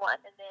found the one,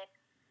 and then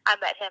I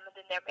met him, and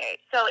then they're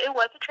married. So it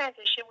was a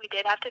transition. We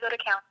did have to go to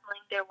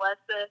counseling. There was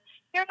the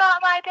 "you're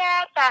not my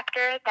dad"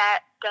 factor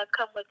that does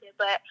come with it.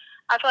 But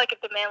I feel like if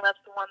the man loves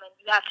the woman,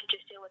 you have to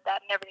just deal with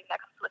that and everything that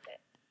comes with it.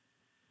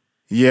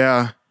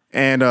 Yeah,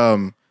 and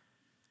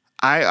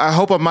I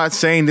hope I'm not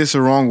saying this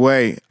the wrong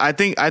way. I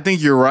think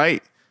you're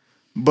right,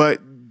 but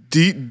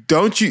do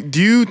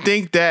you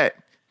think that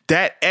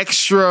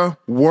extra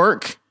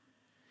work,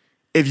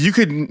 if you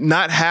could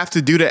not have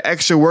to do the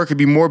extra work, it'd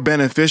be more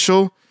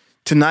beneficial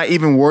to not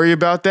even worry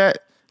about that?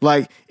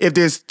 Like if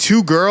there's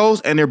two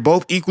girls and they're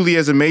both equally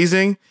as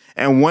amazing,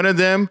 and one of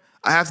them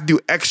I have to do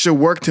extra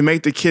work to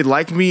make the kid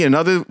like me,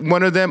 another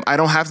one of them I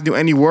don't have to do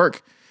any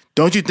work.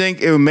 Don't you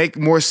think it would make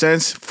more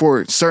sense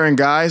for certain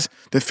guys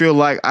to feel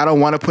like I don't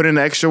want to put in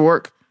the extra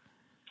work?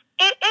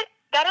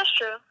 That is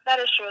true. That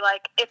is true.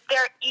 Like if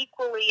they're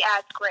equally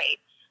as great.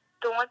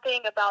 The one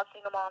thing about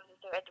single moms is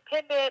they're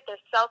independent, they're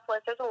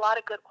selfless. There's a lot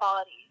of good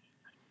qualities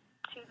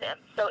to them.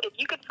 So if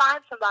you could find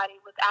somebody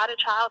without a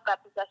child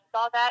that possesses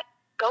all that,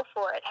 go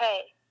for it.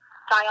 Hey,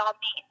 by all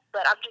means.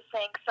 But I'm just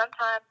saying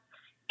sometimes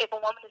if a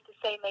woman is the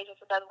same age as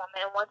another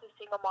woman and one's a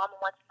single mom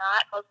and one's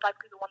not, most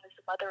likely the one that's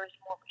a mother is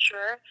more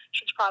mature.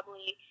 She's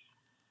probably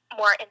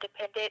more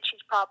independent.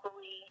 She's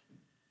probably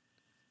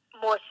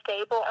more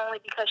stable only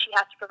because she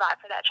has to provide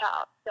for that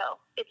child. So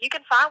if you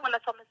can find one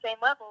that's on the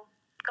same level,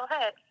 Go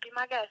ahead, be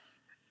my guest.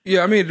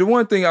 Yeah, I mean, the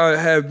one thing I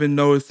have been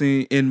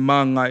noticing in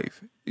my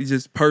life is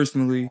just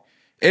personally,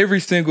 every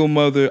single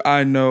mother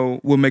I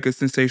know will make a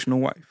sensational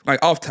wife,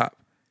 like off top,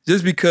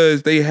 just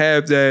because they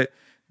have that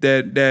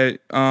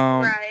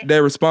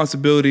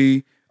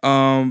responsibility,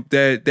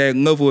 that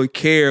level of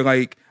care.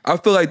 Like, I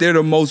feel like they're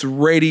the most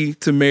ready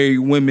to marry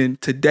women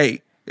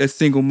today as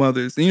single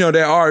mothers. You know,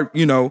 they are,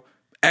 you know,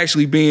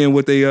 actually being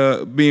what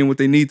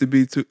they need to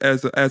be to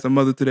as a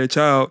mother to their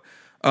child.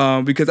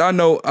 Because I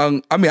know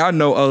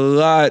a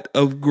lot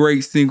of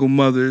great single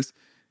mothers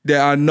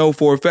that I know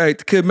for a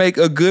fact could make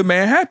a good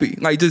man happy,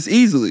 like just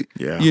easily.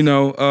 Yeah. You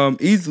know,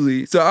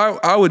 easily. So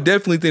I would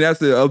definitely think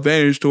that's an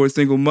advantage towards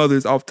single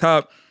mothers off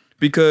top,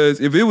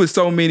 because if it was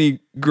so many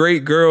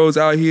great girls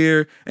out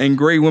here and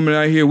great women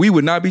out here, we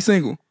would not be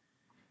single.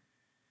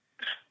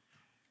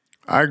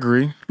 I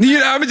agree. You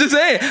know,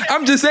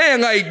 I'm just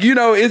saying, like, you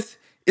know, it's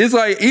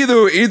like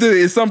either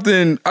it's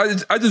something.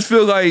 I just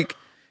feel like.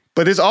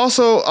 But there's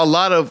also a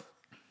lot of,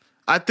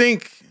 I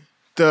think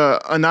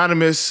the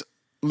anonymous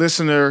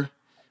listener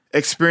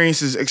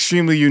experience is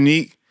extremely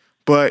unique,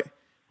 but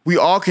we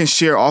all can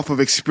share off of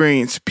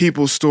experience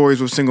people's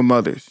stories with single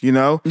mothers, you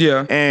know?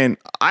 Yeah. And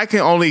I can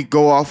only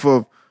go off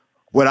of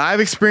what I've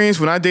experienced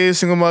when I dated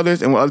single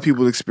mothers and what other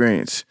people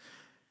experience.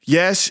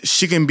 Yes,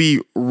 she can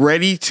be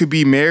ready to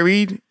be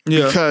married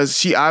because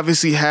she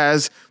obviously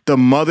has the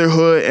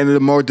motherhood and the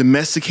more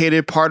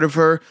domesticated part of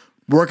her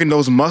working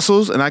those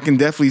muscles, and I can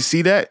definitely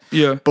see that.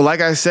 Yeah. But like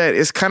I said,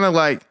 it's kind of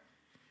like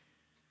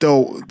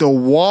the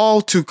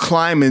wall to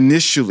climb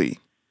initially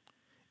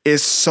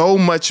is so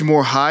much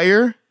more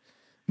higher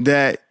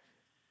that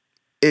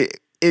it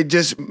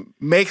just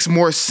makes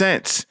more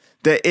sense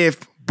that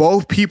if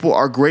both people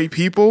are great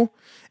people,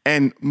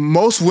 and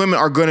most women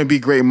are going to be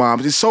great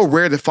moms. It's so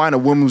rare to find a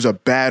woman who's a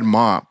bad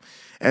mom.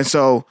 And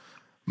so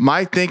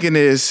my thinking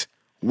is,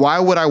 why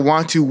would I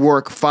want to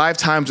work 5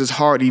 times as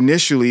hard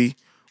initially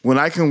when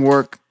I can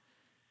work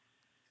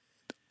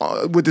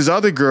with this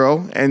other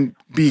girl and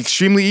be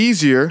extremely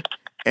easier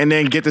and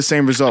then get the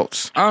same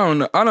results? I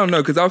don't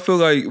know, because I feel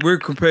like we're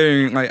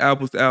comparing like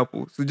apples to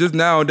apples. So just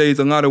nowadays,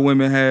 a lot of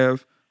women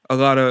have a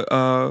lot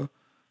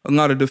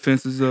of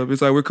defenses of.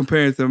 It's like we're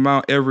comparing to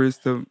Mount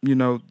Everest to, you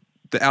know,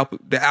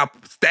 the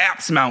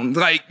Staps Mountains.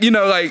 Like, you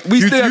know, like we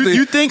still have to.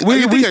 You think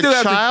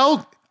a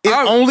child is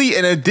only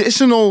an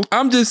additional?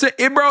 I'm just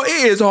saying, bro,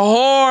 it is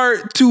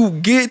hard to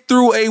get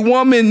through a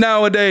woman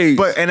nowadays.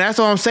 And that's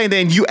what I'm saying.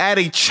 Then you add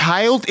a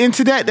child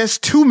into that. That's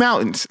 2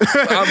 mountains.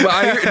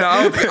 I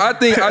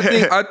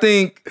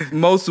think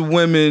most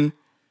women,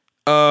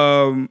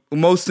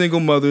 most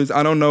single mothers,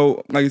 I don't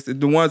know, like I said,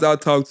 the ones I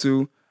talk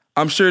to,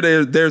 I'm sure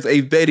there's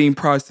a vetting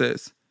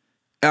process.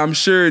 I'm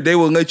sure they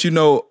will let you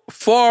know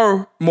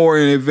far more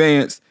in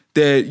advance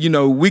that, you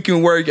know, we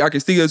can work, I can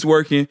see us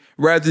working,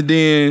 rather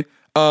than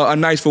a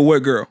nice for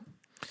what girl.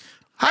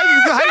 How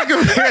you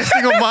compare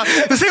single mom?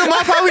 The single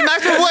mom probably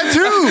nice for what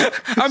too?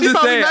 I'm just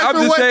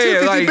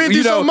saying, like, been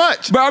you through know, so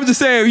much. But I'm just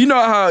saying, you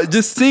know how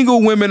just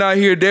single women out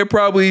here, they're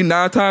probably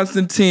 9 times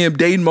in 10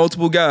 dating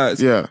multiple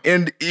guys. Yeah.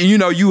 And you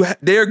know,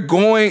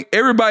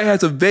 everybody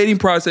has a vetting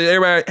process,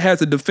 everybody has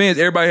a defense,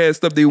 everybody has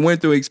stuff they went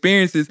through,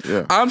 experiences.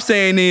 Yeah. I'm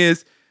saying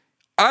is,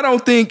 I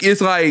don't think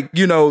it's like,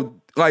 you know,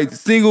 like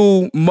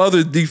single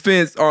mother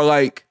defense are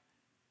like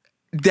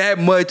that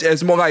much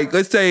as more like,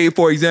 let's say,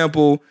 for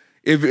example,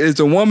 if it's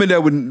a woman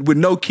that with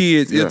no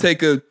kids, it'll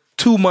take her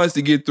 2 months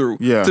to get through.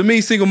 Yeah. To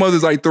me, single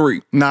mother's like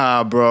 3.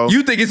 Nah, bro.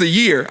 You think it's a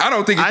year. I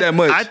don't think it's that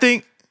much. I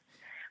think.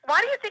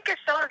 Why do you think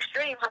it's so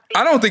extreme, Hafeez?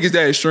 I don't think it's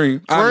that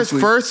extreme.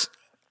 First,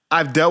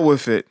 I've dealt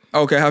with it.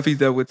 Okay, Hafeez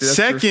dealt with it. That's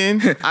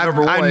Second, true.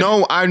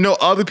 I know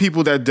other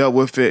people that dealt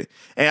with it,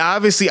 and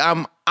obviously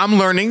I'm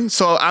learning,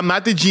 so I'm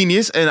not the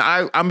genius, and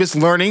I'm just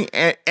learning,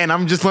 and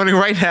I'm just learning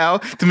right now.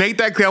 To make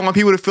that clear, I want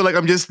people to feel like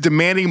I'm just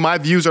demanding my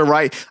views are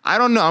right. I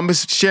don't know. I'm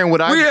just sharing what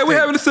I think. We're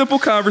having a simple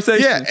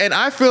conversation. Yeah, and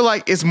I feel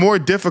like it's more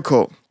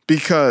difficult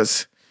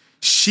because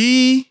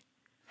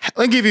let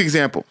me give you an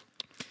example.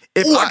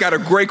 I got a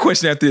great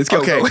question after this.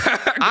 Go.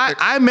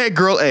 I met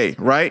girl A,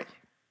 right?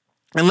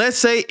 And let's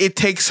say it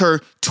takes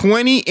her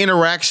 20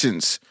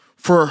 interactions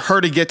for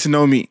her to get to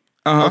know me.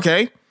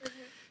 Okay?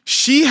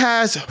 She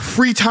has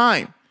free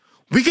time.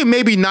 We can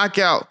maybe knock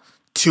out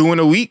 2 in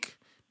a week,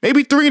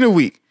 maybe 3 in a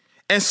week.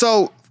 And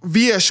so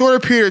via a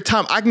shorter period of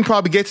time, I can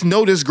probably get to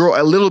know this girl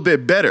a little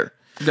bit better.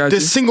 Gotcha. The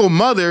single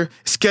mother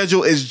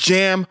schedule is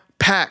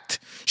jam-packed.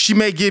 She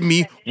may give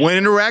me 1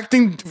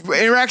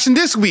 interaction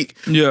this week.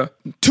 Yeah.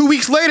 2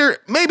 weeks later,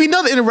 maybe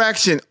another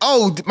interaction.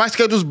 Oh, my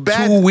schedule's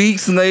bad. 2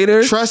 weeks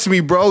later? Trust me,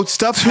 bro.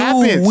 Stuff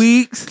happens. 2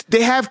 weeks?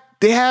 They have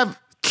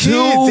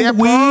kids. They have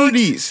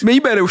priorities. Man,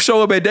 you better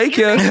show up at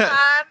daycare.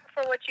 Time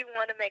for what you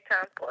want to make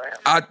time for.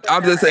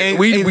 I'm just saying.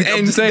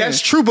 I'm just saying. That's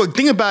true, but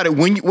think about it.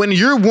 When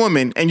you're a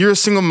woman and you're a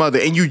single mother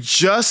and you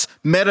just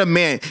met a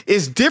man,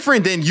 it's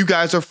different than you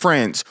guys are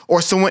friends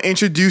or someone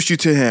introduced you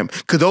to him.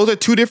 Because those are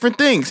two different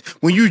things.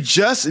 When you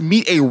just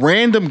meet a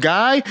random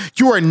guy,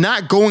 you are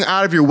not going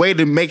out of your way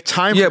to make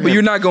time for him. Yeah, but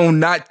you're not going to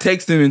not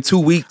text him in 2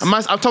 weeks. I'm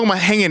talking about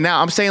hanging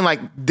out. I'm saying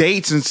like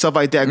dates and stuff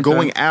like that,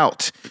 going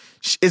out.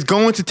 It's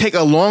going to take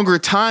a longer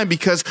time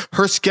because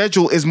her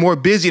schedule is more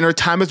busy and her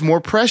time is more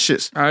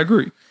precious. I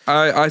agree.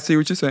 I see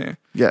what you're saying.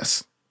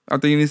 Yes. I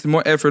think you need some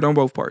more effort on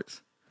both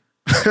parts.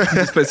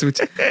 I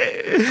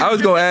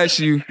was going to ask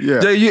you.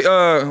 Yeah.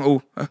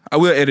 I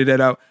will edit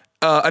that out.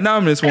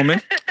 Anonymous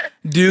woman,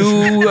 do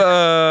you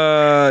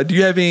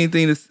have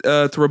anything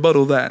to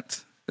rebuttal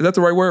that? Is that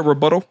the right word?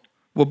 Rebuttal?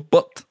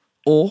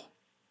 Rebuttal?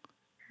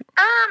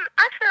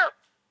 I feel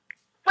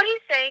what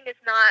he's saying is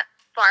not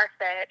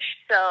far-fetched,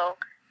 so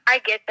I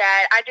get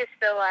that. I just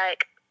feel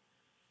like,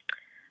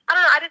 I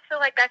don't know, I just feel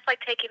like that's like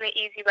taking the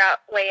easy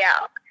way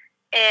out.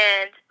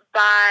 And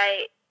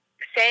by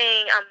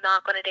saying I'm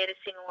not going to date a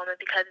single woman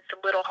because it's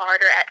a little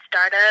harder at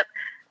startup,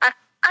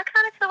 I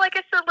kind of feel like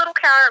it's a little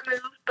coward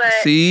move, but...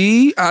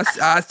 See? I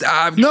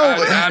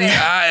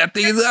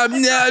think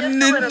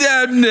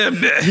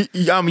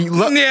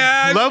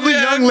lovely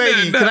young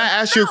lady, can I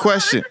ask you a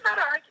question?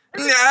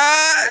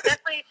 I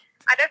definitely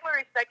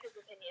respect his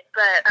opinion,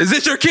 but... Is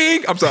this your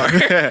king? I'm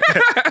sorry.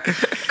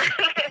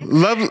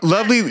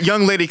 Lovely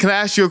young lady, can I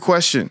ask you a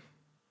question?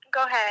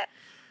 Go ahead.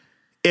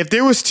 If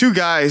there was two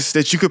guys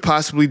that you could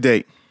possibly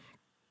date,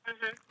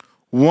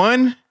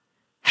 one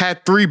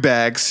had 3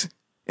 bags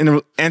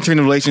entering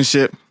the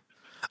relationship,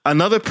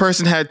 another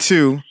person had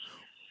 2,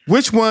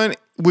 which one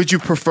would you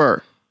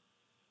prefer?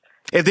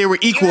 If they were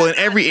equal in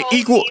every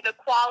the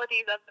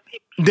qualities of the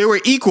people.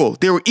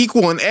 They were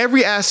equal in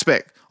every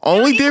aspect.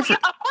 Only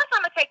different. Of course,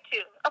 I'm gonna take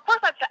 2. Of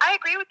course, I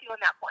agree with you on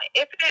that point.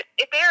 If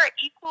they are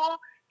equal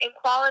in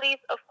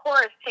qualities, of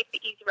course, take the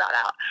easy route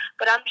out.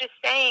 But I'm just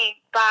saying,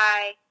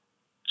 by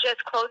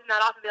just closing that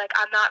off and be like,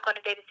 I'm not going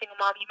to date a single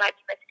mom, you might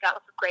be missing out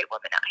on some great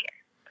women out here.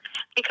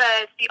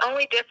 Because the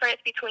only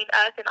difference between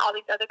us and all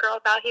these other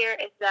girls out here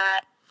is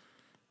that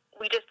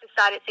we just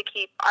decided to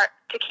keep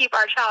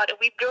our child, and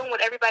we're doing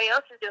what everybody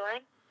else is doing.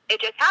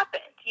 It just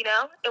happened, you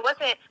know. It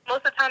wasn't,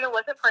 most of the time it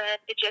wasn't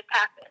planned. It just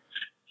happened.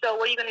 So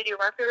what are you going to do?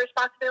 Run for your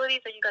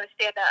responsibilities, or are you going to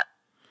stand up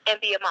and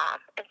be a mom?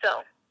 And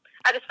so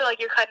I just feel like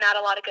you're cutting out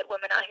a lot of good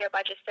women out here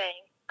by just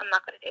saying I'm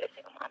not going to date a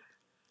single mom.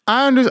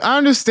 I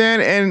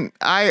understand, and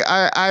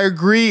I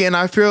agree, and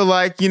I feel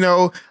like, you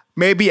know,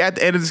 maybe at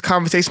the end of this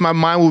conversation, my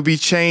mind will be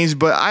changed,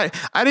 but I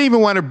didn't even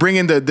want to bring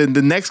in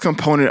the next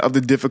component of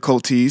the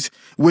difficulties,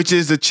 which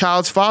is the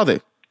child's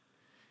father.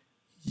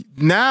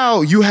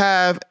 Now you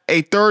have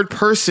a third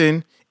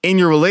person in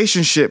your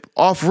relationship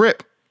off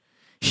rip.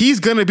 He's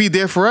going to be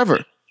there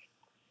forever.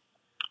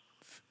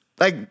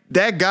 Like,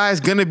 that guy's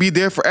going to be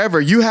there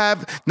forever. You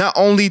have not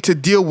only to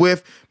deal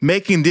with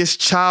making this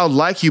child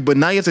like you, but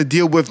now you have to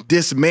deal with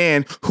this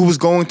man who is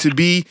going to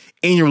be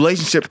in your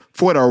relationship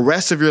for the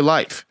rest of your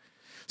life.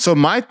 So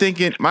my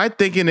thinking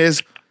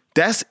is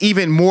that's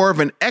even more of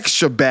an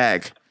extra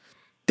bag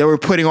that we're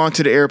putting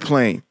onto the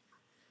airplane.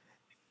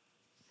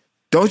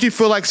 Don't you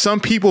feel like some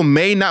people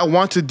may not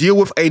want to deal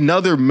with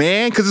another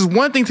man? Because it's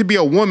one thing to be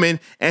a woman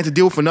and to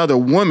deal with another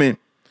woman.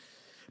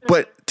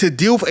 But to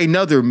deal with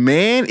another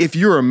man, if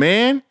you're a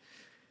man,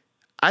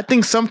 I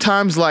think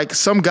sometimes like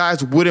some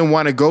guys wouldn't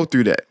want to go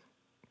through that.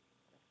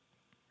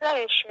 That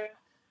is true.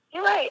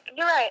 You're right.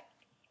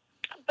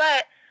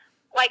 But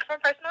like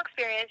from personal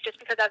experience, just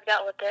because I've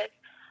dealt with this,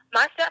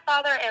 my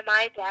stepfather and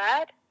my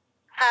dad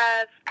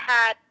have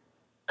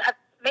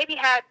maybe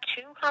had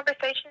 2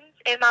 conversations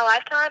in my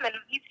lifetime, and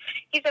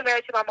he's been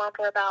married to my mom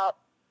for about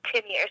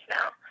 10 years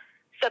now.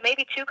 So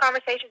maybe 2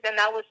 conversations, and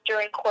that was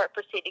during court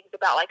proceedings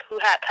about like who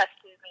had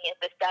custody of me and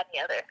this, that, and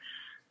the other.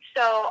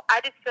 So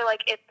I just feel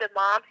like if the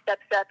mom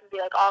steps up and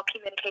be like, all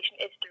communication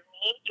is through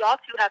me, y'all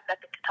 2 have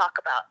nothing to talk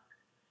about.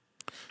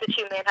 The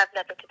 2 men have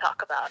nothing to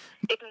talk about.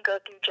 It can go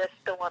through just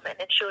the woman,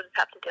 and she'll just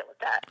have to deal with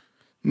that.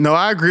 No,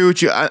 I agree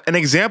with you. An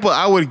example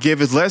I would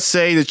give is, let's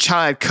say the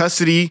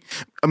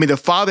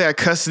father had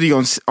custody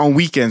on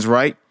weekends,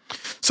 right?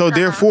 So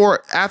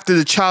therefore, after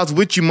the child's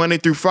with you Monday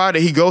through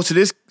Friday, he goes to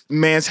this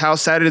man's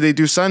house Saturday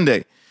through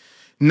Sunday.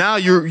 Now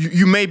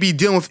you may be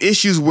dealing with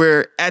issues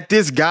where at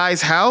this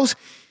guy's house,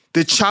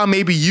 the child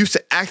may be used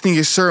to acting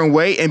a certain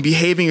way and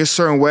behaving a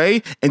certain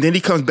way, and then he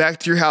comes back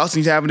to your house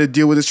and he's having to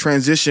deal with this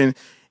transition.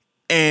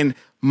 And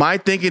my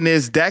thinking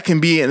is that can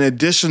be an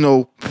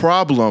additional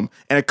problem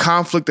and a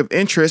conflict of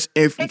interest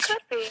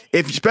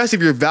especially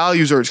if your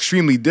values are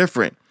extremely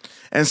different.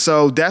 And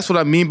so that's what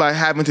I mean by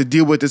having to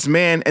deal with this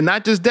man. And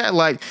not just that,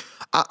 like,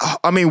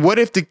 I mean, what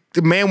if the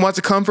man wants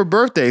to come for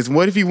birthdays?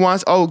 What if he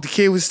wants, the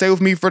kid would stay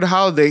with me for the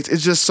holidays?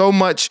 It's just so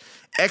much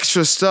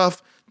extra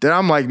stuff that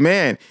I'm like,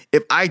 man,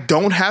 if I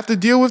don't have to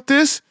deal with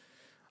this,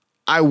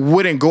 I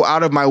wouldn't go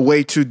out of my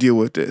way to deal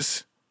with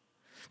this.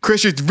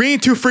 Chris, you're being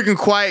too freaking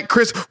quiet.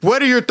 Chris,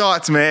 what are your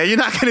thoughts, man? You're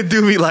not gonna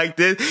do me like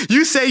this.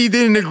 You say you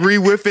didn't agree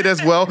with it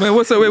as well. Man,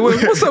 what's up?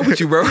 What's up with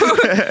you, bro?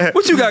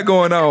 What you got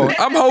going on?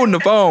 I'm holding the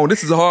phone.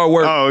 This is hard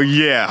work. Oh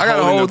yeah, I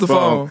gotta hold the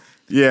phone.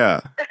 Yeah.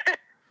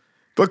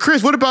 But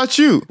Chris, what about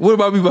you? What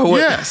about me? About what?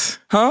 Yes.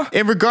 Huh?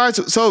 In regards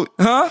to,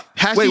 Huh?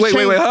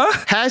 Wait, huh?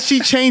 Has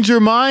she changed your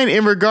mind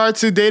in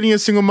regards to dating a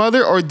single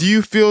mother, or do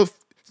you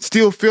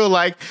still feel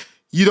like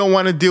you don't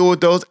want to deal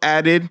with those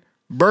added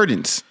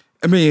burdens?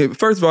 I mean,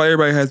 first of all,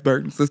 everybody has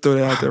burdens. Let's throw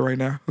that out there right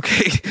now.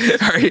 Okay.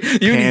 All right.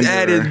 You need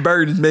added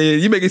burdens, man.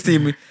 You make it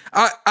seem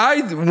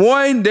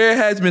there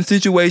has been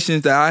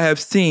situations that I have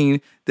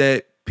seen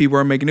that people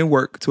are making it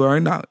work to our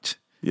knowledge.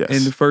 Yes.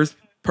 And the first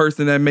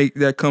person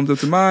that comes up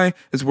to mind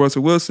is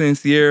Russell Wilson,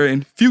 Sierra,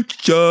 and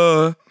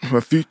Future.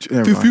 Future.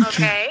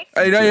 Okay.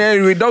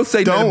 Hey, don't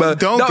say nothing about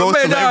don't go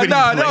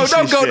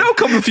don't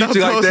come to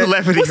Future like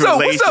that.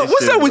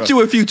 What's up with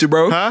you and Future,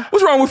 bro? Huh?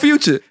 What's wrong with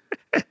Future?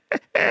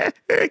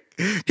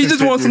 He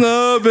just wants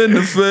love and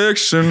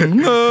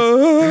affection.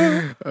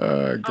 God.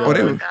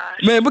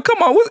 Man, but come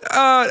on,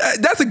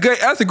 that's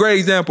a great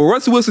example.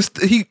 Russell Wilson,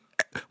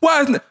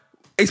 why isn't?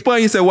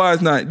 Explain yourself why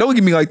it's not. Don't look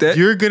at me like that.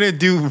 You're going to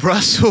do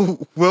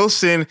Russell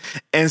Wilson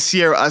and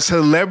Sierra, a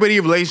celebrity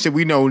relationship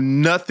we know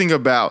nothing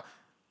about.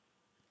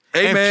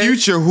 Hey, and man.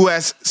 Future, who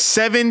has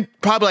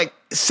probably like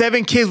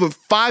 7 kids with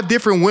 5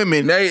 different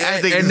women.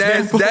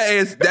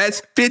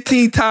 That's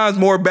 15 times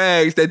more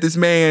bags that this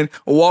man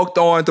walked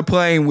on the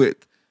plane with.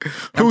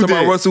 I'm talking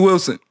about Russell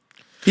Wilson.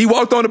 He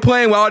walked on the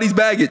plane with all these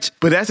baggage.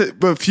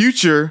 But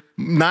Future,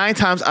 9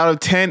 times out of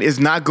 10 is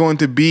not going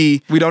to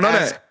be we don't know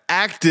as that.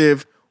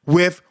 active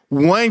with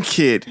 1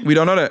 kid. We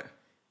don't know that.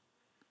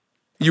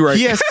 You're right.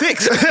 He has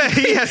 6.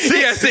 He has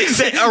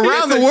 6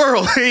 around the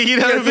world. You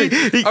know what I mean?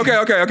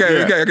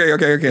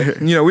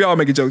 Okay. You know, we all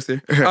making jokes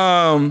here.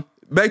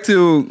 Back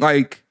to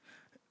like,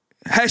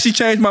 has she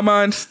changed my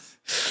mind?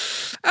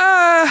 Can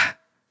I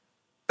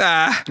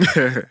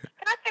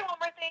say one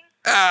more thing?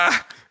 Can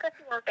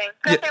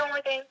I say one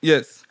more thing?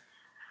 Yes.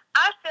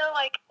 I feel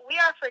like we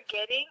are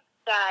forgetting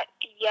that,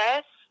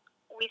 yes,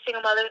 we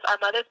single mothers are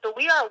mothers, but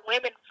we are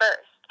women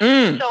first.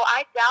 So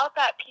I doubt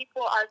that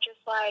people are just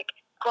like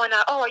going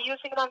out, oh, are you a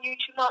single mom? You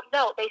two mom?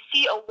 No, they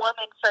see a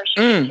woman first.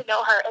 You need to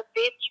know her, and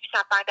then you can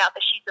find out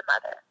that she's a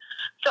mother.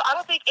 So I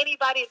don't think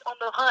anybody is on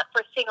the hunt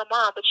for a single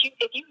mom. But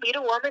if you meet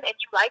a woman and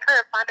you like her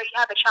and find out you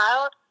have a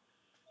child,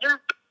 you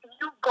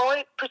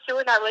going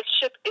pursuing that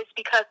relationship is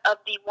because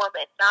of the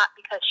woman, not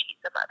because she's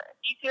the mother.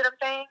 Do you see what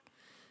I'm saying?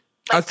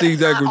 Like, I see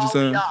exactly what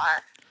you're saying.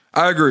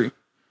 I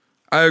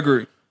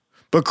agree.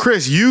 But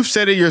Chris, you've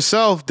said it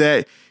yourself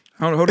that.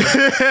 Hold on.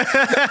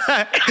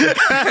 I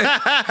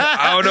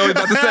don't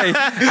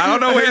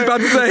know what he's about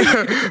to say.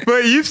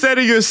 But you've said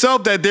it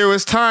yourself that there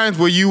was times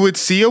where you would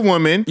see a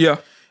woman. Yeah.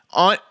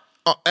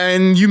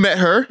 And you met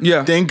her.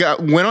 Yeah. Then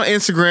went on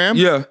Instagram.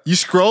 Yeah. You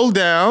scrolled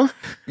down.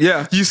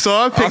 Yeah. You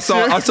saw a picture.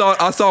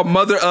 I saw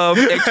mother of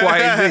X, Y,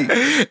 and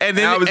Z. And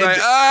then I was like,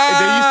 and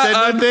then you said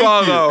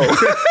unfollow.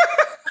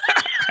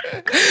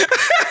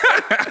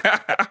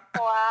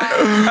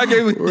 Wow.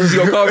 You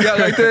gonna call me out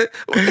like that?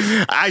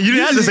 You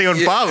didn't have to say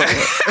unfollow.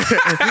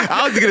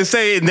 I was gonna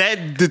say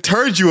that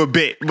deterred you a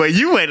bit, but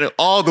you went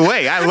all the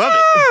way. I love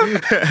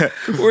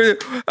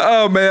it.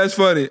 Oh man, that's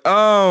funny.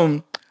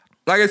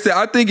 Like I said,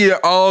 I think it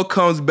all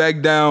comes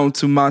back down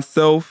to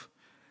myself.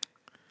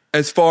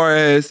 As far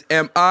as,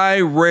 am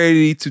I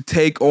ready to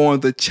take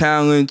on the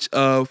challenge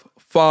of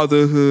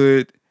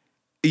fatherhood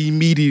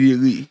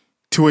immediately?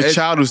 To a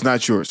child who's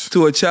not yours.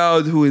 To a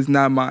child who is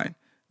not mine.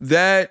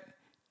 That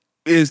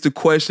is the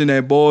question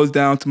that boils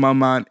down to my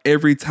mind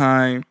every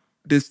time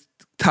this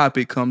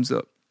topic comes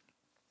up.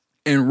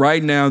 And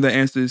right now, the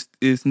answer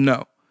is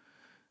no.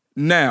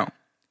 Now,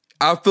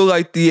 I feel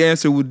like the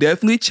answer would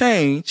definitely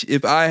change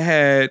if I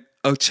had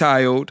a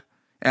child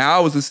and I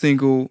was a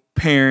single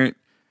parent.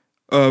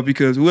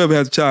 Because whoever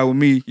has a child with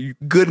me,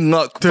 good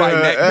luck fighting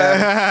that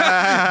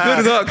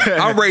battle. Good luck.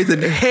 I'm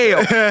raising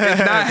hell. It's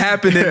not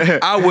happening.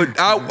 I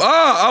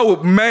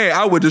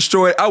would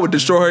destroy it. I would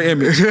destroy her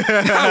image.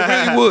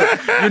 I really would.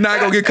 You're not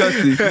gonna get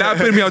custody. Not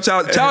putting me on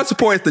child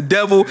support is the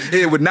devil.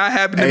 It would not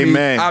happen to me.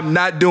 I'm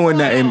not doing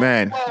that.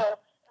 Amen.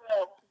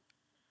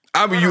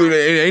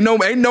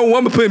 Ain't no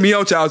woman putting me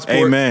on child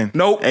support. Amen.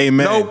 Nope.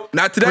 Amen. Nope.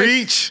 Not today.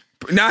 Preach.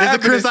 Not this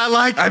happening. Is the Chris I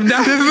like.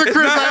 This is the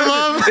Chris I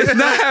love. It's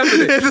not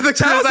happening. This is the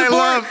Chris I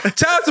love.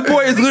 Child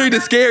support is literally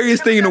the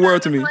scariest thing in the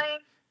world to me.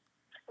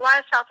 Why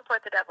is child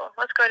support the devil?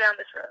 Let's go down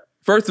this road.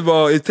 First of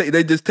all,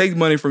 they just take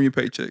money from your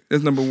paycheck.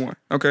 That's number one.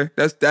 Okay,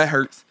 that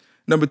hurts.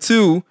 Number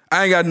two,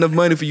 I ain't got enough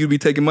money for you to be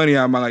taking money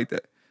out of mine like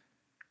that.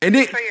 And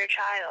then for your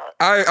child.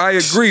 I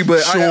agree,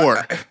 but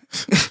sure.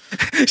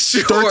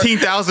 Sure.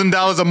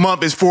 $13,000 a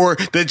month is for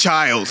the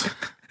child.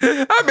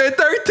 I bet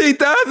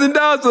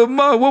 $13,000 a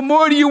month. What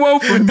more do you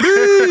want from me?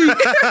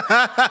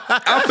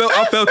 I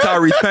felt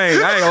Tyree's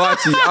pain. I ain't gonna lie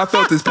to you. I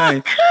felt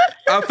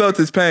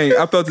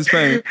his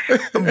pain.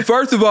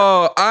 First of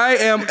all, I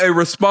am a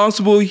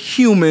responsible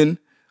human,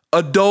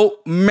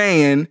 adult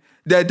man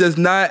that does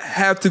not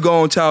have to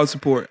go on child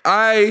support.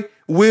 I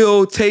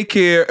will take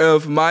care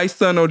of my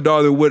son or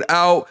daughter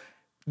without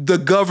the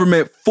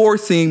government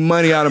forcing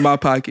money out of my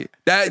pocket.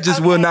 That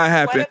just will not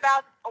happen.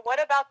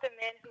 What about the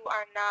men who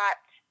are not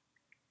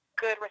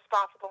good,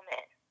 responsible men?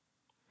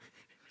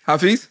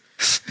 Hafeez?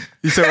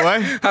 You said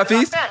what?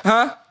 Hafeez?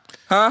 Huh?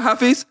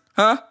 Hafeez?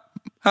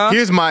 Huh?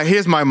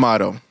 Here's my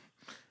motto.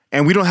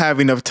 And we don't have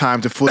enough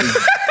time to fully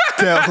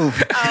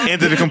delve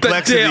into the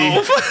complexity.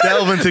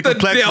 Delve into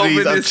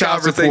complexities of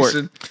child support.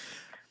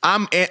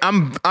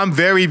 I'm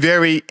very,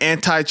 very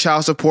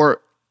anti-child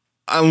support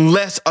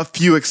unless a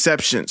few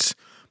exceptions.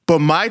 But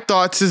my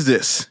thoughts is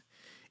this.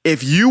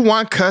 If you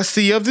want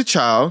custody of the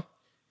child,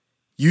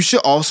 you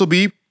should also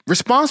be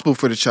responsible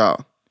for the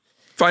child.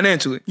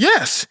 Financially.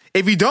 Yes.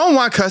 If you don't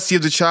want custody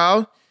of the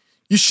child,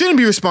 you shouldn't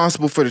be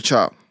responsible for the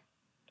child.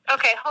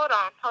 Okay, hold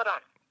on.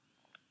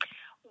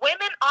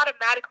 Women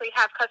automatically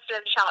have custody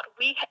of the child.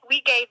 We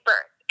gave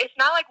birth. It's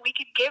not like we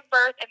can give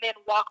birth and then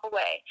walk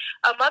away.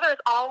 A mother is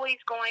always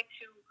going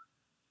to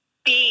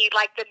be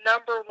like the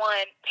number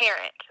one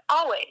parent.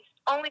 Always.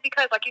 Only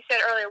because, like you said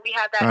earlier, we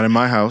have that not in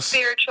my house.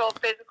 Spiritual,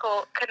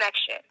 physical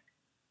connection.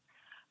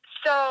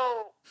 So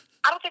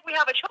I don't think we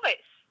have a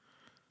choice.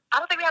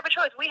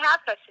 We have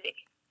custody.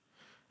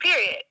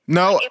 Period.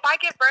 No. Like, if I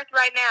give birth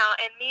right now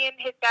and me and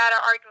his dad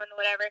are arguing or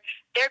whatever,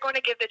 they're going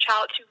to give the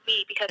child to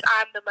me because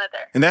I'm the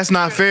mother. And that's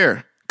not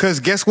fair. Because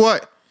guess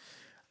what?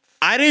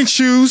 I didn't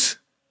choose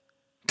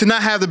to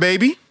not have the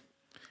baby.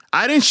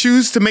 I didn't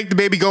choose to make the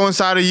baby go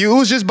inside of you. It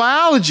was just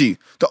biology.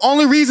 The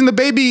only reason the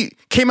baby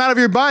came out of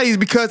your body is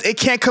because it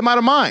can't come out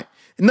of mine.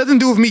 It nothing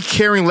to do with me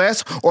caring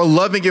less or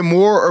loving it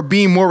more or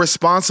being more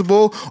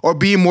responsible or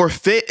being more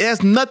fit. It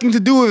has nothing to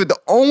do with it. The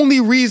only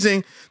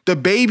reason the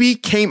baby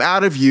came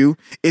out of you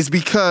is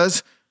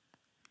because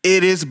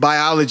it is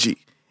biology.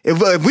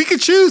 If we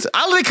could choose,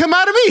 I'll let it come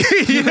out of me.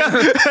 You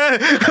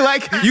know?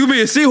 Like you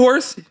be a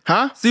seahorse?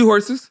 Huh?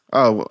 Seahorses?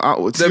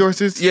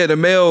 Seahorses? Yeah, the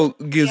male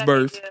gives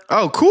birth.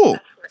 Oh, cool.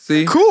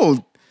 See?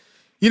 Cool.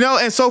 You know,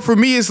 and so for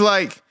me, it's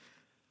like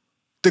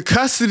the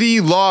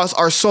custody laws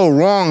are so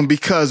wrong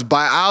because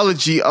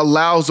biology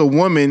allows a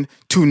woman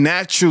to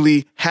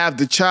naturally have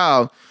the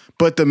child,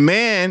 but the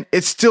man,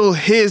 it's still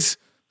his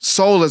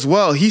soul as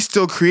well. He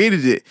still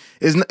created it.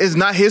 It's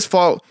not his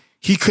fault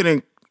he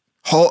couldn't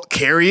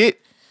carry it.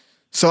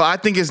 So I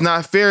think it's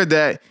not fair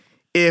that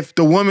if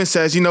the woman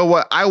says, you know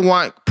what, I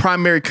want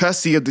primary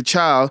custody of the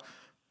child,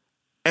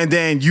 and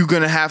then you're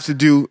going to have to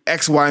do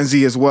X, Y, and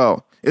Z as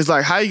well. It's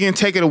like, how are you going to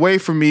take it away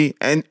from me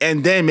and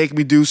then make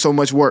me do so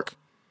much work?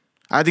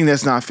 I think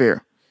that's not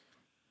fair.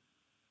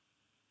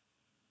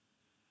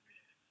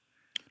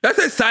 That's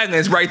that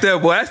silence right there,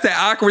 boy. That's that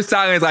awkward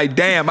silence. Like,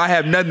 damn, I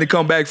have nothing to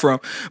come back from.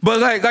 But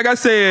like I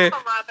said,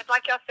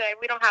 like y'all said,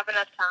 we don't have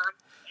enough time.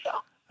 So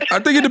I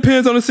think it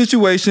depends on the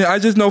situation. I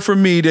just know for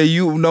me that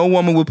no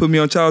woman will put me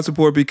on child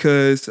support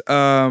because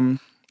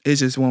it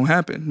just won't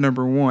happen.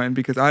 Number one,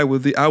 because I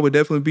would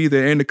definitely be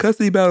there, and the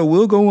custody battle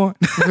will go on.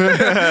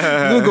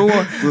 We'll go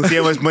on. We'll see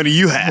how much money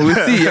you have.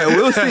 We'll see. Yeah,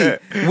 we'll see.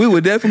 We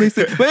will definitely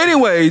see. But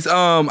anyways,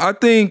 I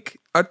think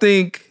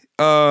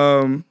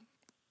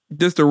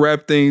just to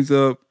wrap things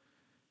up,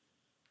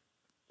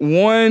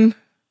 one,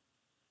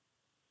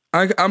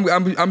 I'm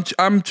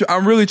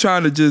really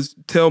trying to just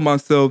tell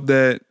myself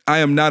that I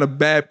am not a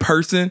bad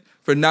person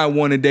for not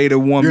wanting to date a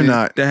woman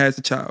that has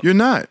a child. You're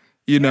not.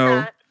 You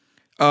know.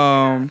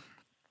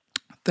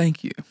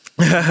 Thank you.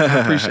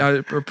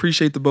 I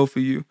appreciate the both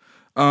of you.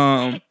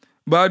 But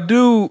I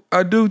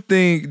do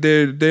think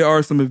there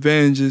are some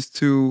advantages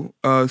to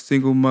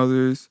single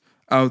mothers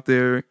out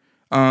there,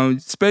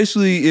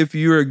 especially if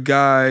you're a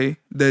guy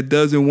that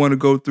doesn't want to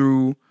go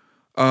through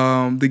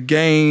the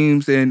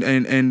games and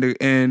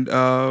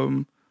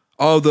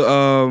all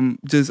the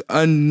just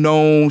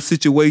unknown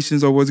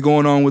situations or what's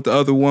going on with the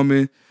other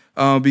woman.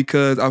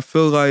 Because I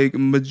feel like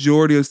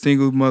majority of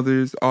single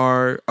mothers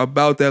are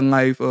about that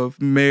life of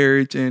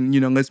marriage and,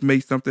 let's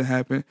make something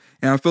happen.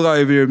 And I feel like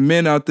if there are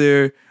men out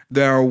there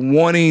that are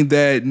wanting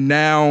that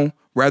now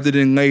rather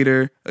than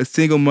later, a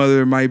single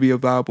mother might be a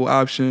viable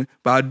option.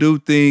 But I do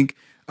think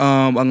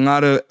a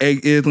lot of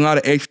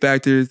X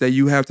factors that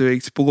you have to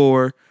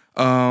explore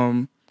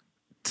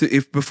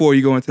before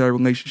you go into that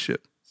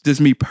relationship. It's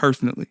just me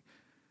personally.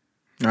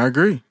 I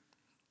agree.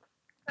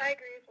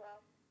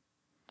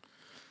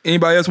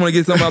 Anybody else want to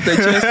get something out their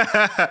chest?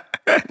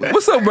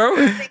 What's up, bro?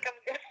 I think I'm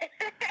good.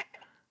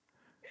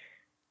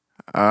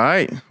 All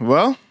right.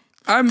 Well,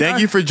 thank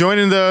you for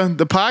joining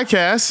the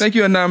podcast. Thank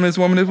you, Anonymous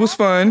Woman. It was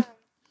fun.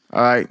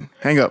 All right.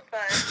 Hang up.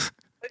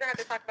 We're going to have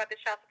to talk about the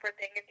child support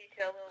thing in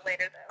detail a little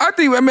later, though. I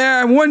think,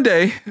 man, one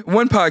day,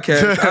 one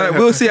podcast.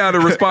 We'll see how the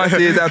response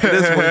is after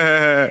this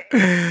one.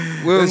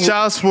 The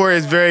child support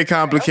is very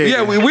complicated.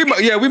 Yeah,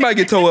 we might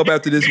get towed up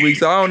after this week.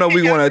 So I don't know if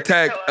we want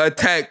to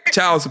attack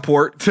child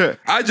support.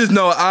 I just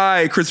know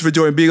Christopher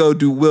Jordan Bigelow,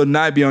 will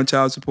not be on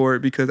child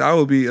support because I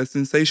will be a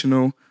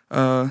sensational.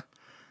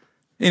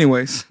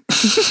 Anyways,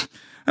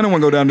 I don't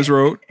want to go down this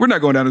road. We're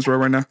not going down this road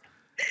right now.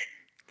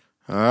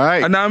 All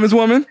right. Anonymous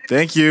Woman.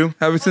 Thank you.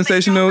 Have a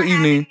sensational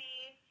evening.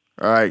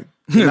 All right.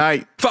 Good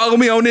night. Follow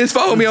me on this.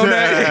 Follow me on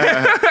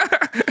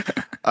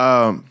that.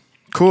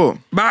 Cool.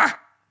 Bye.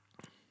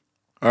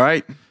 All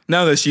right.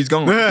 Now that she's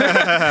gone. The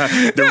yeah,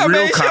 real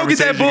man, you don't get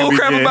that bull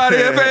crap about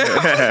it,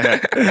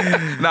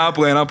 man. Nah, I'm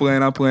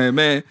playing.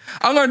 Man,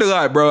 I learned a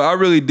lot, bro. I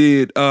really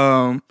did.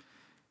 Hope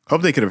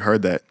they could have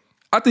heard that.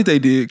 I think they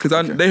did,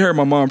 because they heard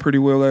my mom pretty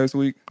well last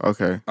week.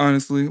 Okay.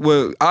 Honestly.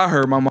 Well, I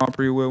heard my mom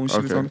pretty well when she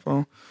was on the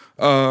phone.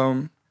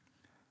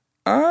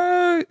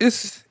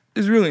 It's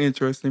really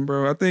interesting,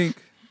 bro. I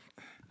think,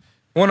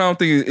 I don't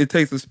think it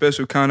takes a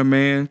special kind of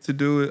man to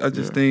do it. I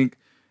just think,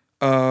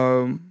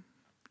 I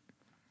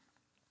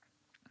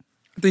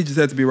think it just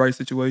has to be the right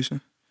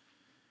situation.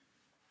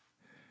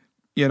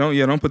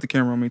 Don't put the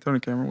camera on me. Turn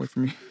the camera away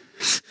from me.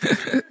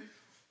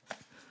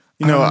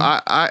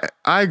 I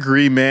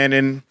agree, man.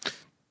 And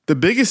the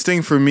biggest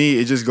thing for me,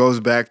 it just goes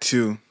back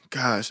to,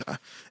 and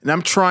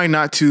I'm trying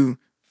not to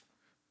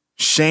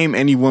shame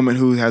any woman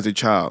who has a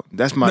child.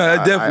 That's my.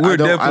 No, we're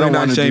definitely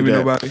not shaming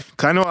nobody.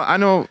 I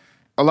know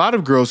a lot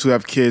of girls who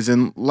have kids,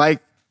 and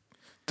like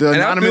the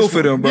anonymous, I feel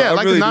for them, bro. Yeah,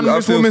 like the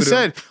anonymous woman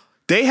said,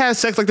 they had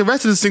sex like the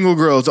rest of the single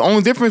girls. The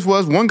only difference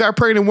was one got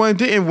pregnant, one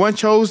didn't. One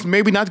chose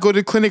maybe not to go to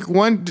the clinic.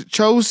 One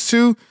chose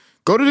to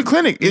go to the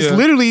clinic. It's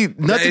literally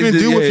nothing to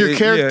do with your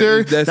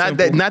character.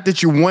 Not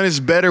that you one is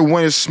better,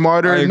 one is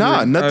smarter.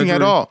 Nah, nothing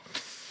at all.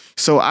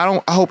 So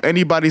I hope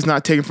anybody's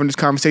not taking from this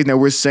conversation that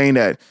we're saying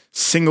that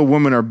single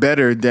women are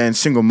better than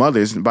single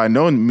mothers. By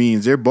no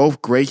means. They're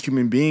both great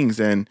human beings,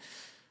 and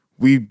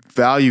we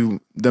value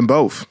them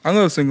both. I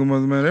love single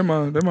mothers, man.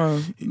 They're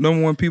my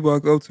number one people I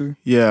go to.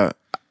 Yeah.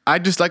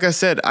 Like I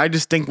said, I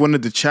just think one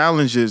of the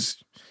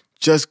challenges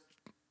just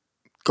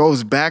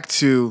goes back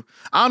to,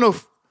 I don't know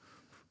if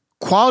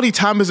quality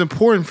time is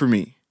important for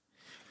me.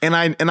 And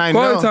I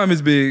quality time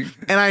is big.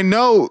 And I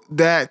know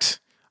that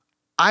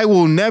I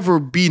will never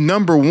be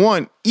number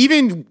one,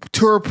 even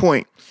to her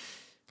point.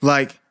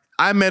 Like,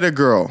 I met a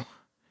girl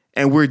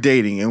and we're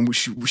dating and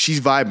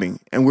she's vibing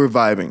and we're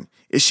vibing.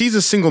 If she's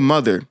a single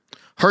mother,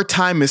 her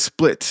time is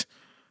split.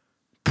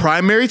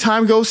 Primary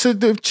time goes to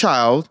the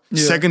child.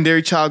 Yeah.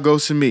 Secondary child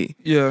goes to me.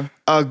 Yeah.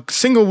 A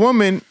single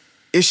woman,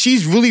 if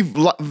she's really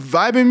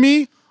vibing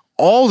me,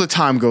 all the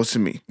time goes to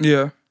me.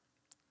 Yeah.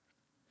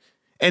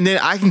 And then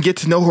I can get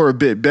to know her a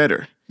bit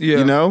better. Yeah.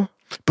 You know?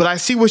 But I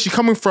see where she's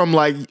coming from.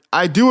 Like,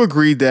 I do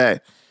agree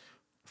that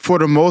for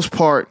the most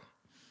part,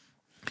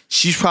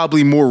 she's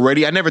probably more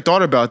ready. I never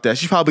thought about that.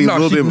 She's probably a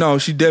little bit. No,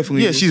 she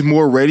definitely is. She's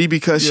more ready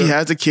because she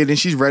has a kid and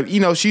she's ready.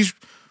 She's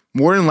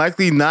more than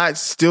likely not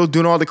still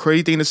doing all the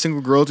crazy things that single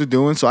girls are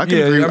doing. So I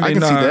can agree. I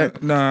can see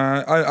that.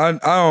 Nah, I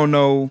don't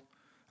know.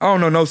 I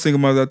don't know no single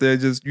mother out there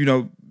just,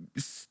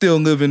 still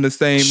living the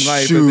same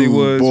life as they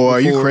was boy, before.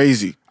 Are you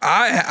crazy?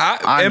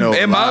 I know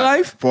in my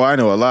life? Boy, I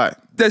know a lot.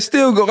 That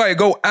still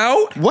go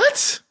out?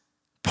 What?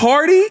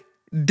 Party?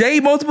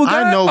 Date multiple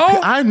guys?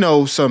 I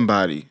know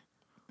somebody.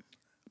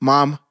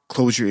 Mom,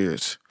 close your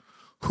ears.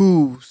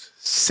 Who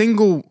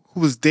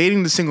was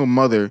dating the single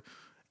mother,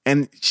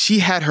 and she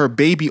had her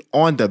baby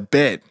on the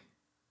bed.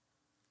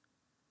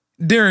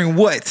 During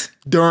what?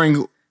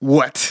 During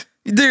what?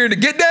 During the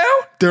get down?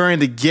 During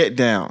the get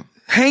down.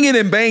 Hanging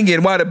and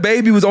banging while the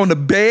baby was on the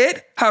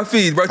bed?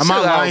 Hafeez, bro, chill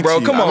out,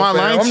 bro. Come on,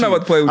 fam. I'm not about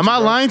to play with you. I'm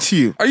not lying to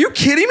you. Are you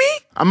kidding me?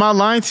 I'm not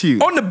lying to you.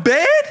 On the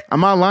bed? I'm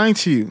not lying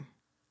to you.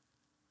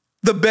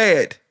 The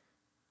bed.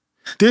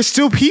 There's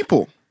still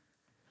people.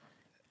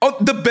 Oh,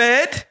 the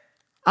bed?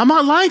 I'm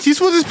not lying to you. This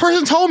is what this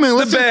person told me.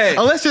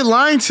 Unless you're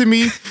lying to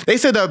me, they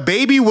said the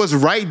baby was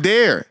right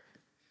there.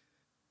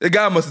 The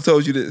guy must have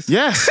told you this.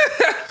 Yes.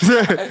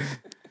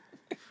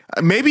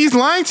 Maybe he's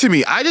lying to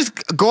me. I just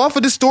go off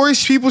of the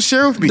stories people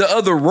share with me. The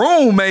other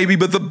room, maybe,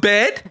 but the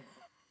bed?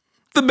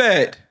 The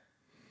bed.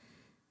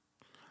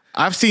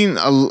 I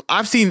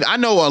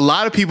know a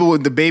lot of people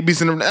with the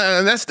babies in them.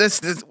 That's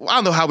I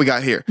don't know how we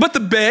got here. But the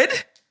bed?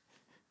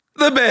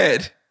 The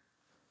bed.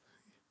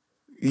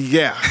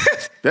 Yeah.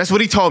 That's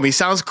what he told me. It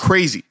sounds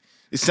crazy.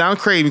 It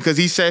sounds crazy because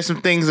he said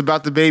some things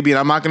about the baby, and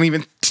I'm not going to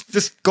even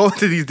just go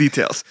into these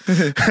details.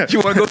 You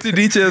want to go through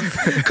details?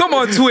 Come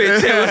on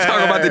Twitch. Let's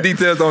talk about the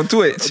details on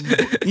Twitch.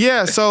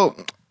 Yeah, so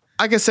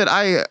like I said,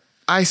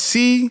 I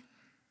see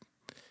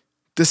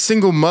the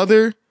single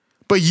mother,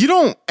 but you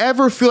don't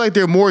ever feel like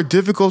they're more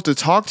difficult to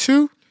talk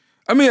to?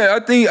 I mean, I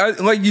think,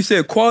 like you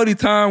said, quality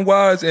time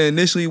wise and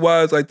initially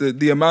wise, like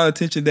the amount of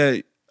attention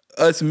that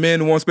us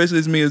men want, especially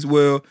as me as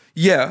well.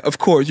 Yeah, of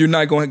course, you're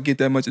not going to get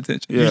that much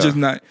attention. Yeah. You're just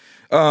not.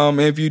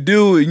 And if you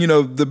do,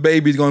 the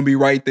baby's going to be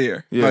right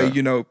there. Yeah.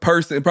 Like,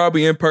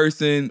 probably in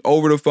person,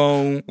 over the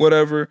phone,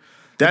 whatever.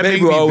 That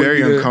made me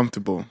very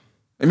uncomfortable.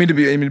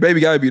 The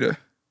baby got to be there.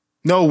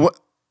 No,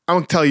 I'm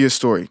going to tell you a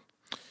story.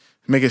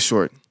 Make it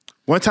short.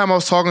 One time I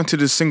was talking to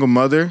this single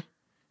mother,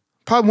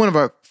 probably one of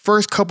our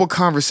first couple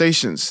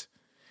conversations,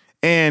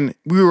 and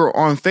we were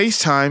on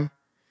FaceTime,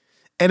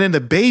 and then the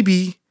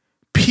baby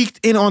peeked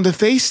in on the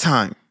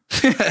FaceTime.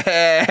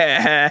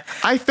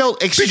 I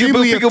felt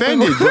extremely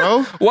offended,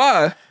 bro.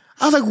 Why?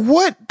 I was like,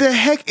 what the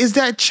heck is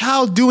that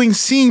child doing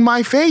seeing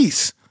my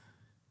face?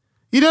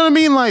 You know what I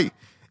mean? Like,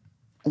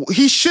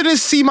 He shouldn't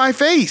see my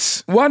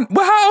face. Why?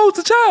 Well, how old's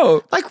the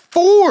child? Like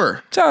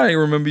 4. Child ain't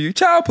remember you.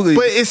 Child, please.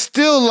 But it's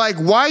still like,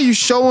 why are you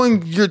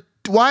showing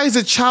why is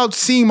a child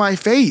seeing my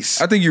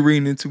face? I think you're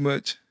reading it too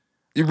much.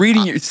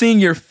 You're seeing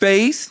your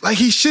face. Like,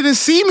 he shouldn't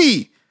see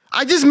me.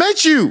 I just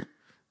met you.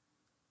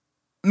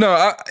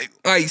 No,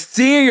 like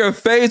seeing your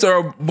face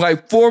or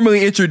like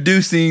formally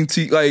introducing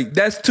to, like,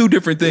 that's two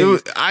different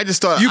things. I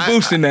just thought you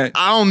boosting that.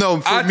 I don't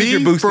know.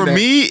 For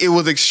me, it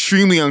was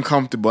extremely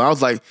uncomfortable. I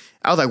was like,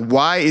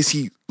 why is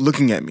he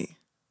looking at me?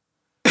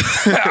 Keep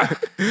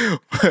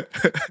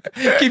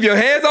your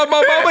hands off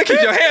my mama.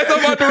 Keep your hands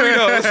off my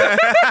Doritos.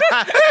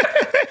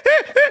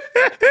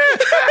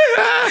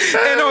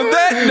 And on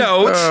that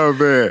note, oh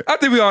man, I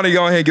think we ought to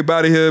go ahead and get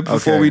out of here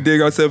before we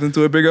dig ourselves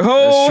into a bigger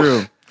hole. That's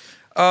true.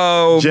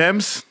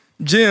 Gems?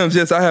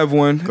 Yes, I have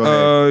one. Go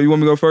ahead. You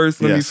want me to go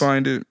first? Let me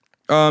find it.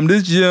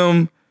 This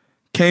gem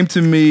came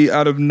to me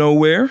out of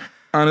nowhere,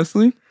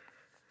 honestly.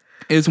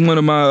 It's one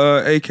of my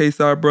AK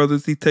side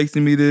brothers. He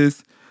texted me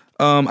this.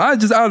 I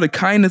just out of the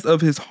kindness of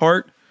his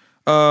heart.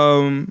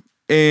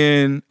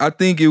 And I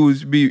think it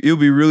would be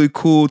really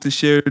cool to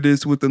share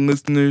this with the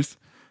listeners.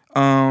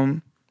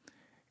 And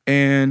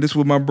this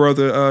was my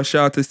brother.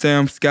 Shout out to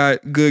Sam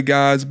Scott, Good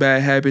Guys,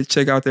 Bad Habits.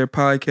 Check out their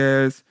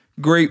podcast.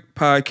 Great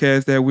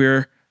podcast that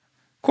we're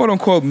quote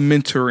unquote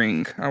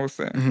mentoring, I would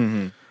say.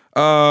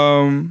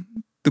 Mm-hmm.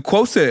 The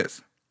quote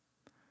says,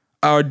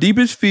 "Our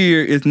deepest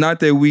fear is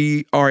not that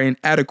we are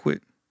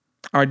inadequate.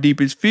 Our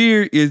deepest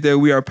fear is that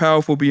we are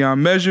powerful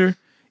beyond measure.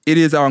 It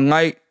is our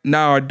light,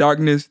 not our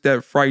darkness,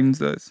 that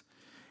frightens us."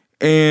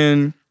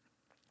 And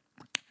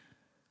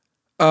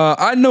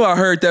I know I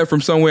heard that from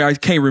somewhere. I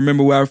can't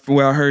remember where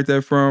I heard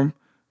that from.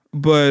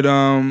 But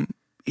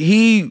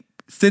he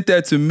sent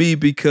that to me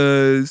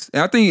because,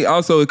 and I think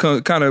also it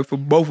kind of for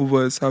both of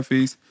us,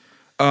 Hafeez.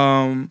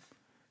 And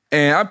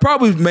I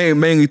probably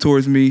mainly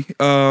towards me,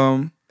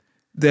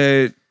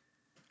 that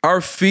our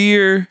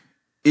fear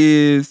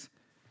is,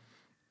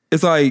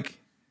 it's like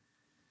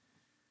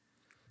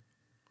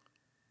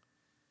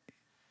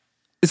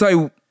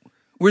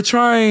we're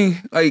trying,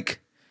 like,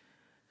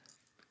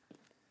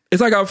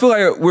 it's like I feel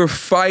like we're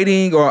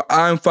fighting, or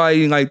I'm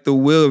fighting, like, the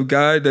will of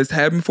God that's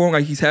happening for me,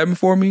 like he's happening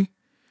for me.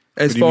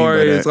 As far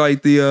as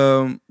like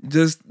the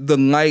just the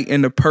light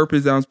and the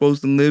purpose that I'm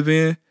supposed to live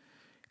in.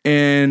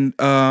 And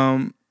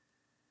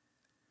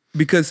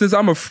because since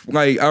I'm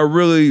I'm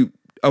really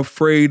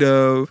afraid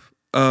of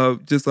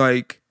just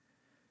like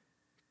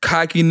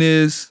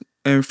cockiness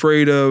and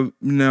afraid of,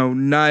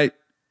 not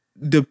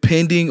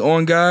depending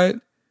on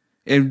God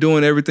and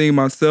doing everything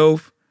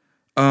myself,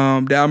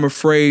 that I'm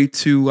afraid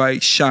to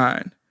like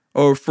shine,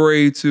 or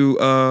afraid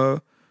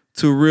to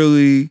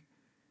really,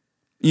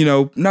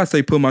 not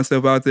say put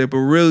myself out there, but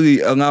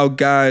really allow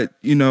God,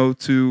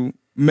 to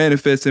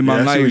manifest in my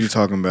life. I see what you're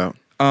talking about.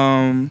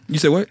 You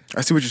said what?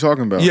 I see what you're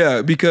talking about.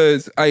 Yeah,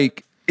 because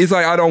it's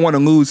like I don't want to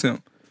lose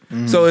him.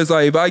 Mm-hmm. So it's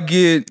like if I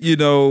get,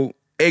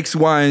 X,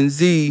 Y, and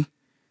Z,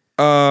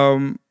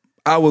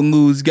 I would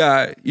lose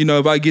God.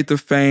 If I get the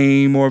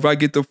fame, or if I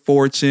get the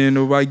fortune,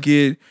 or if I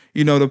get,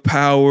 the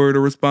power, the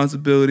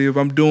responsibility, if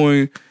I'm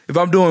doing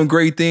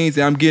great things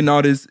and I'm getting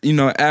all this,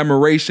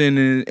 admiration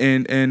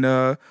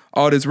and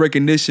all this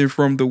recognition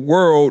from the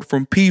world,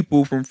 from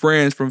people, from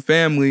friends, from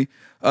family,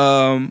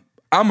 I'm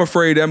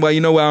afraid that I'm like, I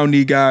don't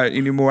need God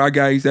anymore. I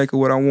got exactly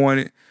what I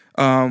wanted.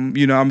 I'm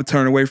gonna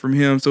turn away from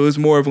him. So it's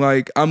more of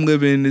like I'm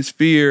living in this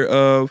fear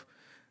of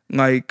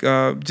like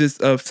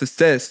just of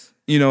success,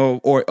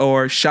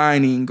 or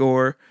shining,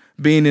 or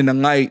being in the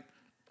light.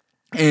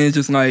 And it's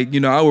just like,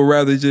 I would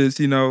rather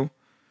just,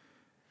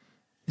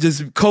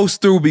 just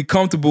coast through, be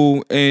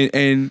comfortable,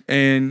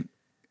 and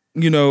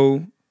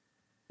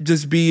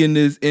just be in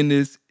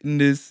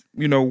this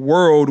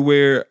world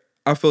where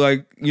I feel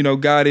like,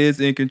 God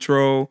is in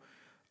control.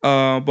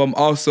 But I'm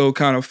also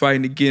kind of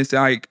fighting against it.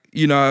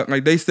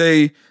 Like they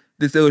say,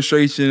 this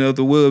illustration of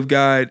the will of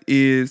God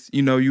is,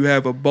 you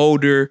have a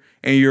boulder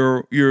and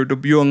you're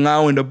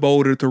allowing the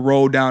boulder to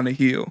roll down the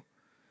hill.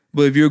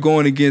 But if you're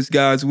going against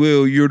God's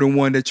will, you're the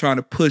one that's trying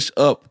to push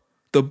up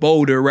the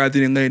boulder rather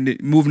than letting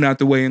it, moving out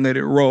the way and let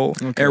it roll.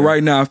 Okay. And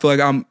right now I feel like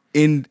I'm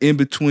in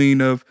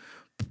between of,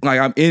 like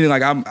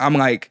I'm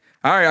like,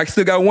 all right, I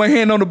still got one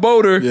hand on the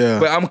boulder,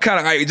 but I'm kind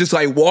of like just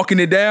like walking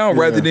it down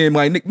rather than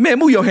like, man,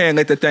 move your hand,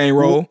 let that thing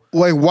roll.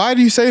 Like, why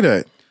do you say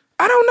that?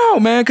 I don't know,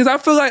 man, because I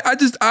feel like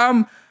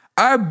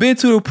I've been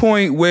to the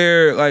point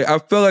where like I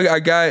feel like I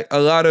got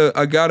a lot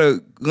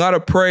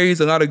of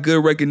praise, a lot of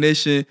good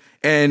recognition,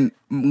 and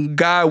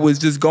God was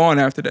just gone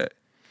after that.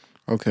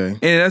 Okay, and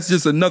that's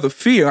just another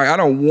fear. Like I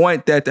don't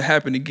want that to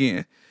happen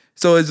again.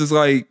 So it's just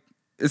like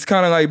it's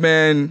kind of like,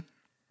 man,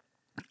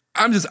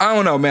 I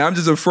don't know, man. I'm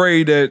just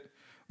afraid that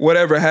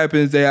whatever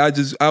happens,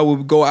 that I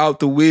will go out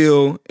the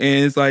wheel,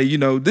 and it's like,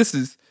 this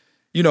is,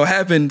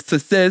 having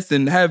success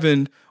and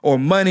having, or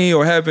money,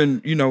 or having,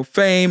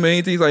 fame and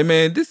anything. It's like,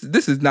 man, this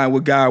is not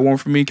what God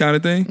wants for me, kind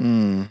of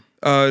thing.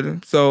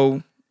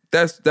 So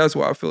that's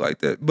why I feel like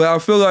that. But I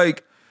feel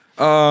like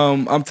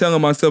I'm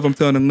telling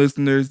the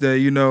listeners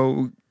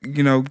that,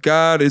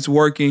 God is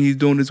working. He's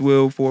doing His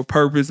will for a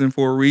purpose and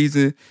for a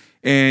reason.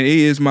 And it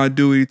is my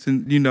duty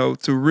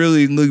to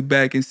really look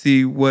back and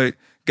see what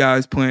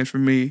God's plans for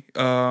me.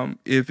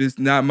 If it's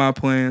not my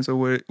plans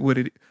or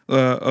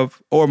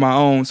or my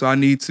own, so I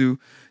need to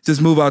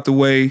just move out the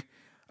way.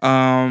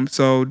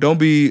 So don't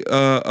be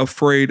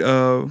afraid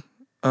of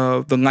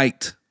the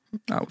light.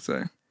 I would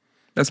say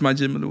that's my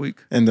gem of the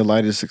week. And the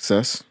light is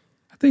success.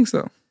 I think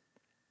so.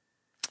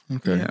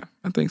 Okay. Yeah,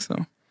 I think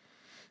so.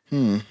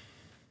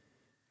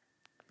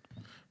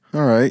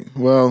 All right.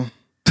 Well.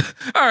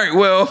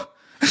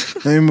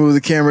 Let me move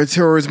the camera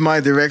towards my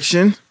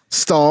direction.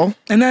 Stall.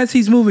 And as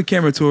he's moving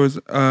camera towards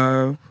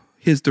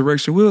his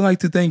direction, we would like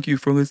to thank you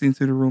for listening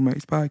to the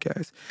Roommates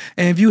Podcast.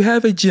 And if you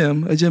have a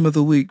gem of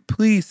the week,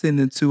 please send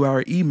it to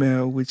our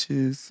email, which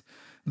is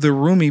the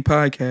Roomie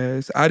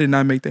Podcast. I did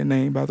not make that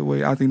name, by the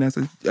way. I think that's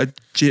a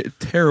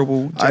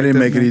terrible. I didn't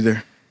make it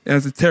either.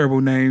 That's a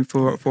terrible name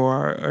for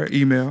our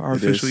email, our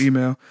official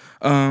email.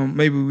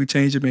 Maybe we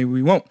change it, maybe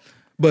we won't.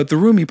 But the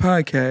Roomie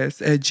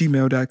Podcast at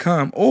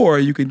gmail.com, or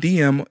you can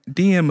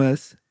DM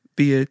us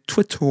via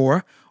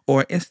Twitter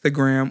or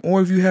Instagram,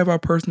 or if you have our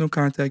personal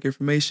contact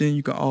information,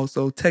 you can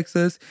also text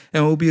us,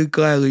 and we'll be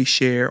gladly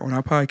share on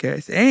our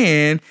podcast.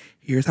 And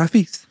here's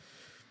Hafeez.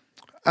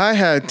 I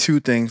had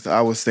two things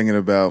I was thinking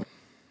about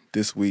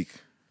this week.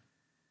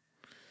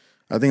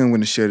 I think I'm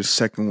going to share the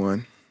second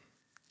one.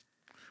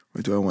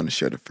 Or do I want to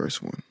share the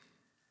first one?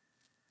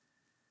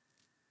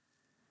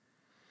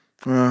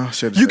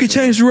 You can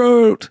change the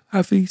world,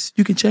 Hafeez.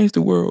 You can change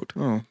the world.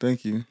 Oh,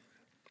 thank you.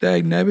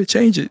 Dag nabbit,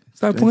 change it.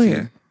 Stop playing.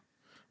 You.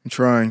 I'm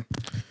trying.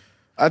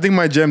 I think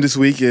my gem this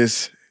week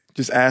is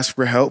just ask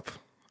for help.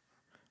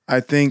 I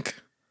think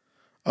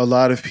a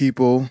lot of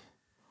people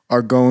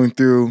are going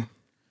through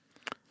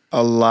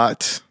a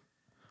lot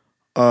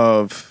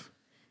of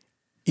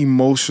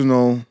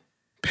emotional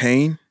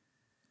pain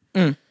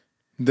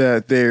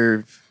that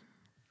they're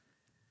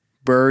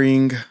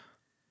burying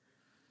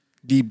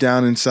deep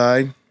down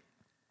inside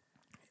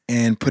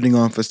and putting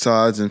on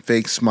facades and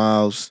fake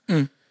smiles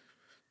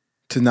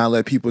to not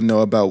let people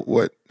know about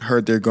what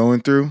hurt they're going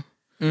through.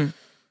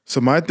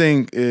 So my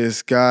thing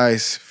is,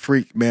 guys,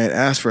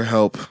 ask for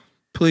help.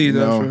 Please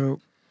ask for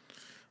help.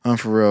 I'm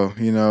for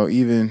real.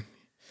 Even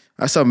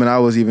that's something I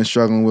was even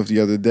struggling with the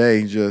other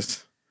day.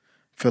 Just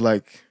feel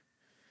like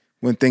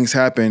when things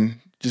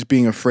happen, just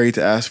being afraid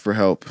to ask for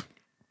help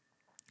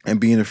and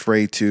being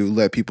afraid to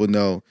let people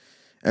know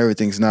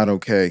everything's not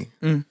okay.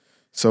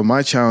 So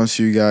my challenge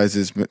to you guys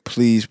is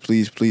please,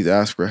 please, please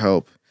ask for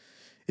help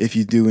if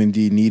you do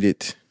indeed need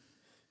it,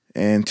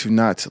 and to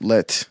not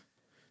let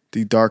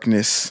the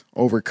darkness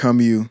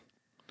overcome you,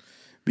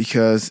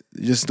 because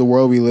just the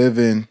world we live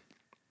in,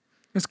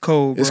 it's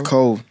cold, bro. It's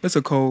cold. It's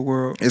a cold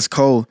world. It's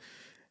cold.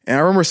 And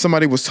I remember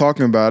somebody was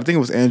talking about, I think it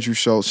was Andrew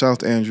Schultz, shout out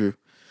to Andrew,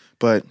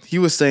 but he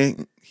was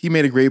saying, he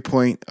made a great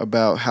point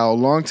about how a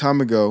long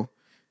time ago,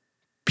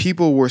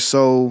 people were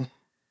so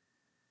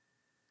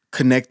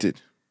connected.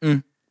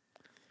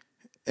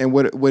 And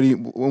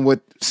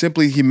what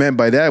simply he meant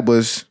by that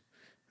was,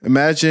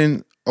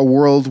 imagine a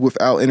world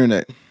without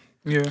internet.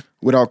 Yeah.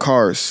 Without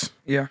cars.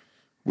 Yeah.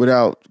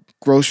 Without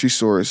grocery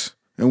stores,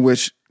 in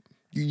which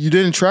you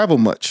didn't travel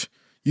much.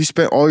 You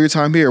spent all your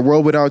time here. A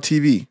world without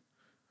TV.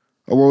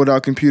 A world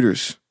without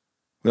computers.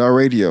 Without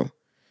radio.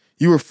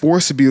 You were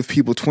forced to be with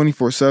people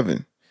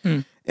 24/7.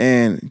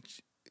 And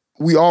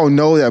we all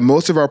know that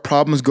most of our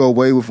problems go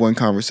away with one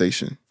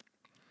conversation.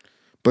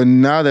 But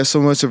now that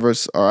so much of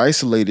us are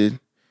isolated,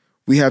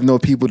 we have no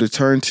people to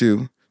turn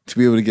to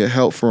be able to get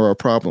help for our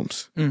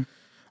problems.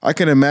 I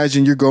can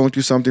imagine you're going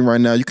through something right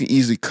now. You can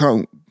easily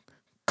come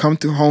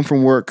home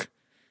from work,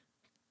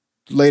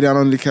 lay down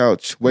on the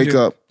couch, wake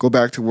up, go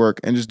back to work,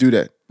 and just do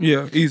that.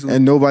 Yeah, easily.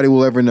 And nobody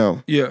will ever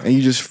know. Yeah. And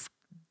you just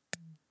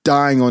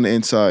dying on the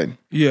inside.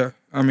 Yeah.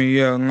 I mean,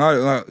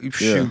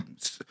 shoot.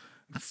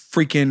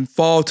 Freaking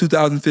fall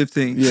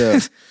 2015. Yeah.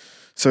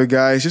 So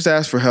guys, just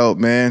ask for help,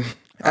 man.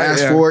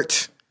 Ask for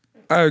it.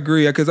 I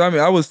agree. Because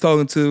I was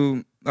talking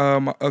to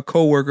a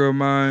coworker of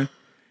mine,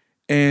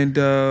 and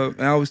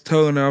I was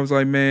telling her, I was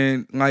like,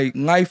 man, like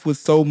life was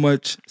so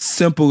much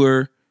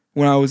simpler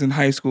when I was in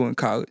high school and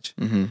college.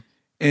 And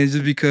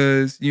just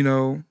because,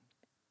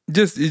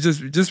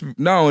 just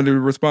not only the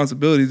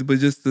responsibilities, but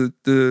just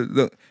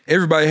the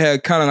everybody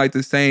had kind of like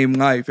the same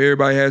life.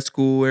 Everybody had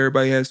school,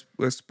 everybody has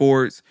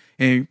sports,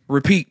 and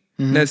repeat.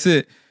 And that's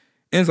it.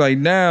 And it's like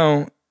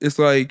now, it's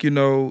like,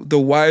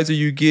 the wiser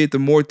you get, the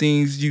more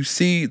things you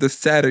see, the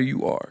sadder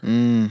you are.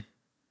 And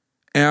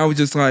I was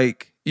just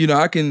like, as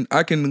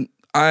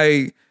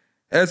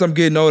I'm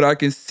getting older, I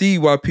can see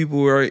why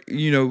people are,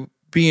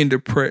 being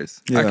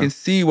depressed. Yeah. I can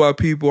see why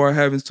people are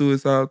having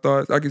suicidal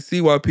thoughts. I can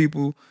see why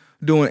people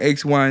doing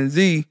X, Y, and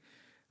Z,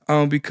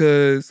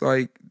 because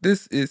like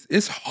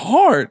it's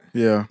hard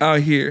out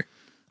here.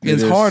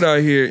 It's hard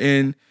out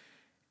here.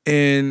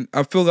 And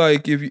I feel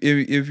like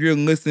if you're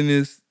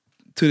listening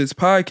to this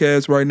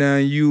podcast right now,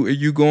 and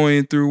you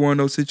going through one of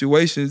those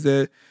situations,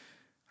 that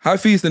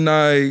Hafeez and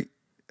I,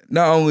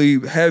 not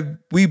only have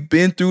we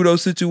been through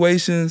those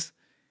situations,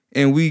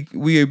 and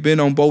we have been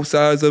on both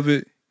sides of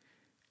it.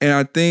 And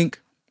I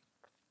think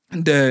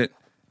that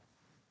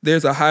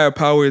there's a higher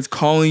power that's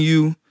calling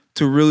you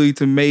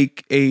to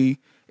make a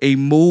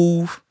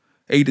move,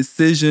 a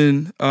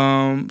decision,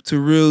 to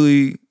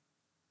really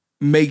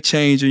make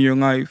change in your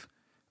life.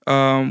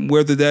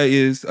 Whether that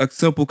is a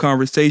simple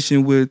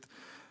conversation with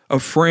a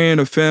friend,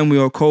 a family,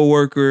 or a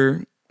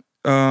coworker,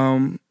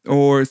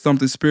 or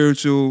something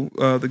spiritual,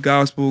 the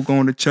gospel,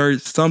 going to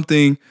church,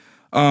 something.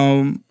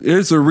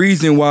 There's a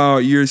reason why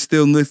you're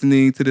still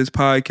listening to this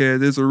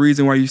podcast. There's a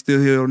reason why you're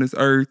still here on this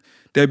earth.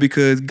 That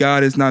because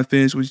God is not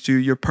finished with you.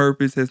 Your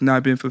purpose has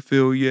not been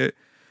fulfilled yet.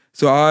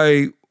 So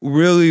I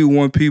really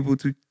want people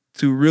to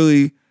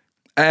really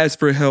ask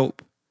for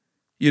help.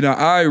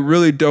 I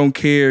really don't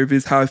care if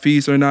it's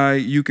Hafeez or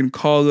not. You can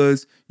call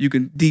us, you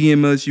can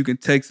DM us, you can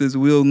text us.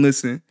 We'll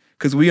listen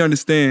because we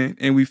understand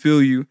and we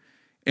feel you.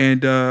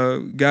 And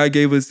God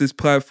gave us this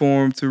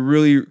platform to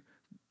really,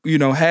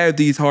 have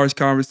these harsh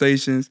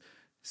conversations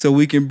so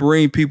we can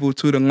bring people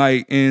to the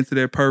light and to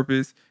their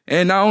purpose.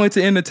 And not only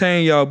to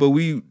entertain y'all, but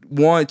we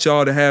want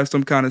y'all to have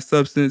some kind of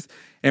substance.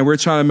 And we're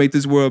trying to make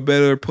this world a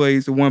better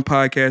place, one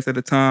podcast at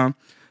a time.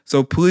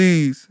 So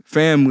please,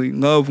 family,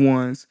 loved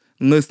ones,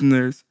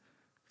 listeners,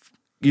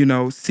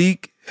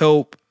 seek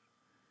help,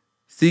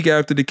 seek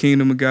after the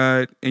kingdom of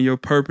God, and your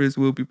purpose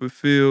will be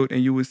fulfilled,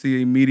 and you will see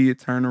an immediate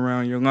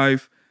turnaround in your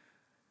life.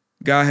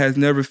 God has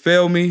never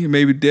failed me.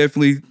 Maybe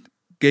definitely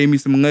gave me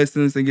some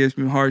lessons and gave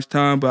me a harsh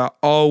time, but I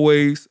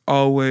always,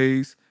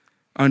 always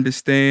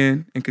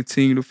understand and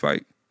continue to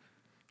fight.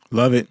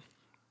 Love it.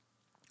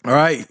 All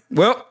right.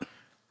 Well,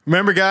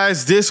 remember,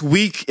 guys, this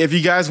week, if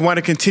you guys want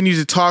to continue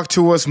to talk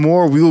to us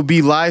more, we will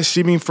be live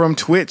streaming from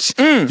Twitch.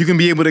 You can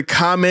be able to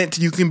comment.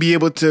 You can be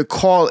able to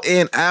call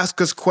in, ask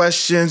us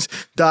questions,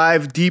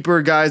 dive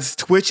deeper, guys.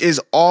 Twitch is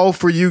all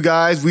for you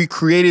guys. We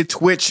created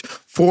Twitch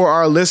for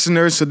our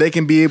listeners so they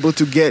can be able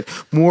to get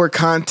more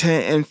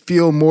content and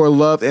feel more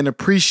love and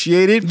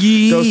appreciated.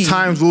 Yeah. Those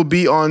times will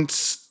be on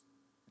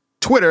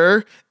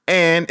Twitter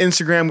and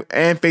Instagram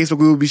and Facebook.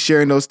 We will be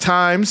sharing those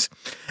times.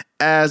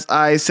 As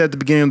I said at the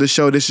beginning of the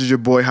show, this is your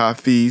boy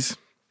Hafeez.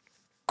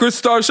 Chris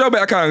started the show,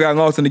 but I kind of got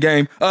lost in the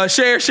game.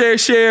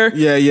 Share.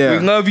 Yeah.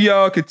 We love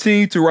y'all.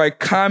 Continue to write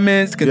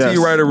comments. Continue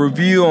to write a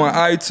review on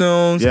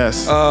iTunes.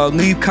 Yes.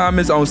 Leave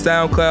comments on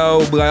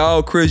SoundCloud. Be like,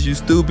 oh, Chris, you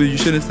stupid. You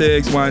shouldn't say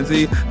X, Y, and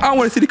Z. I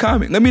want to see the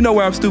comment. Let me know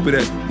where I'm stupid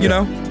at. You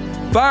know?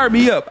 Fire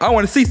me up. I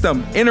want to see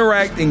something.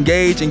 Interact,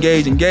 engage.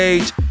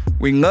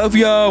 We love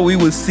y'all. We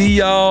will see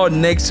y'all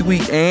next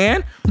week.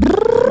 And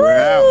we're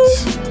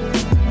out.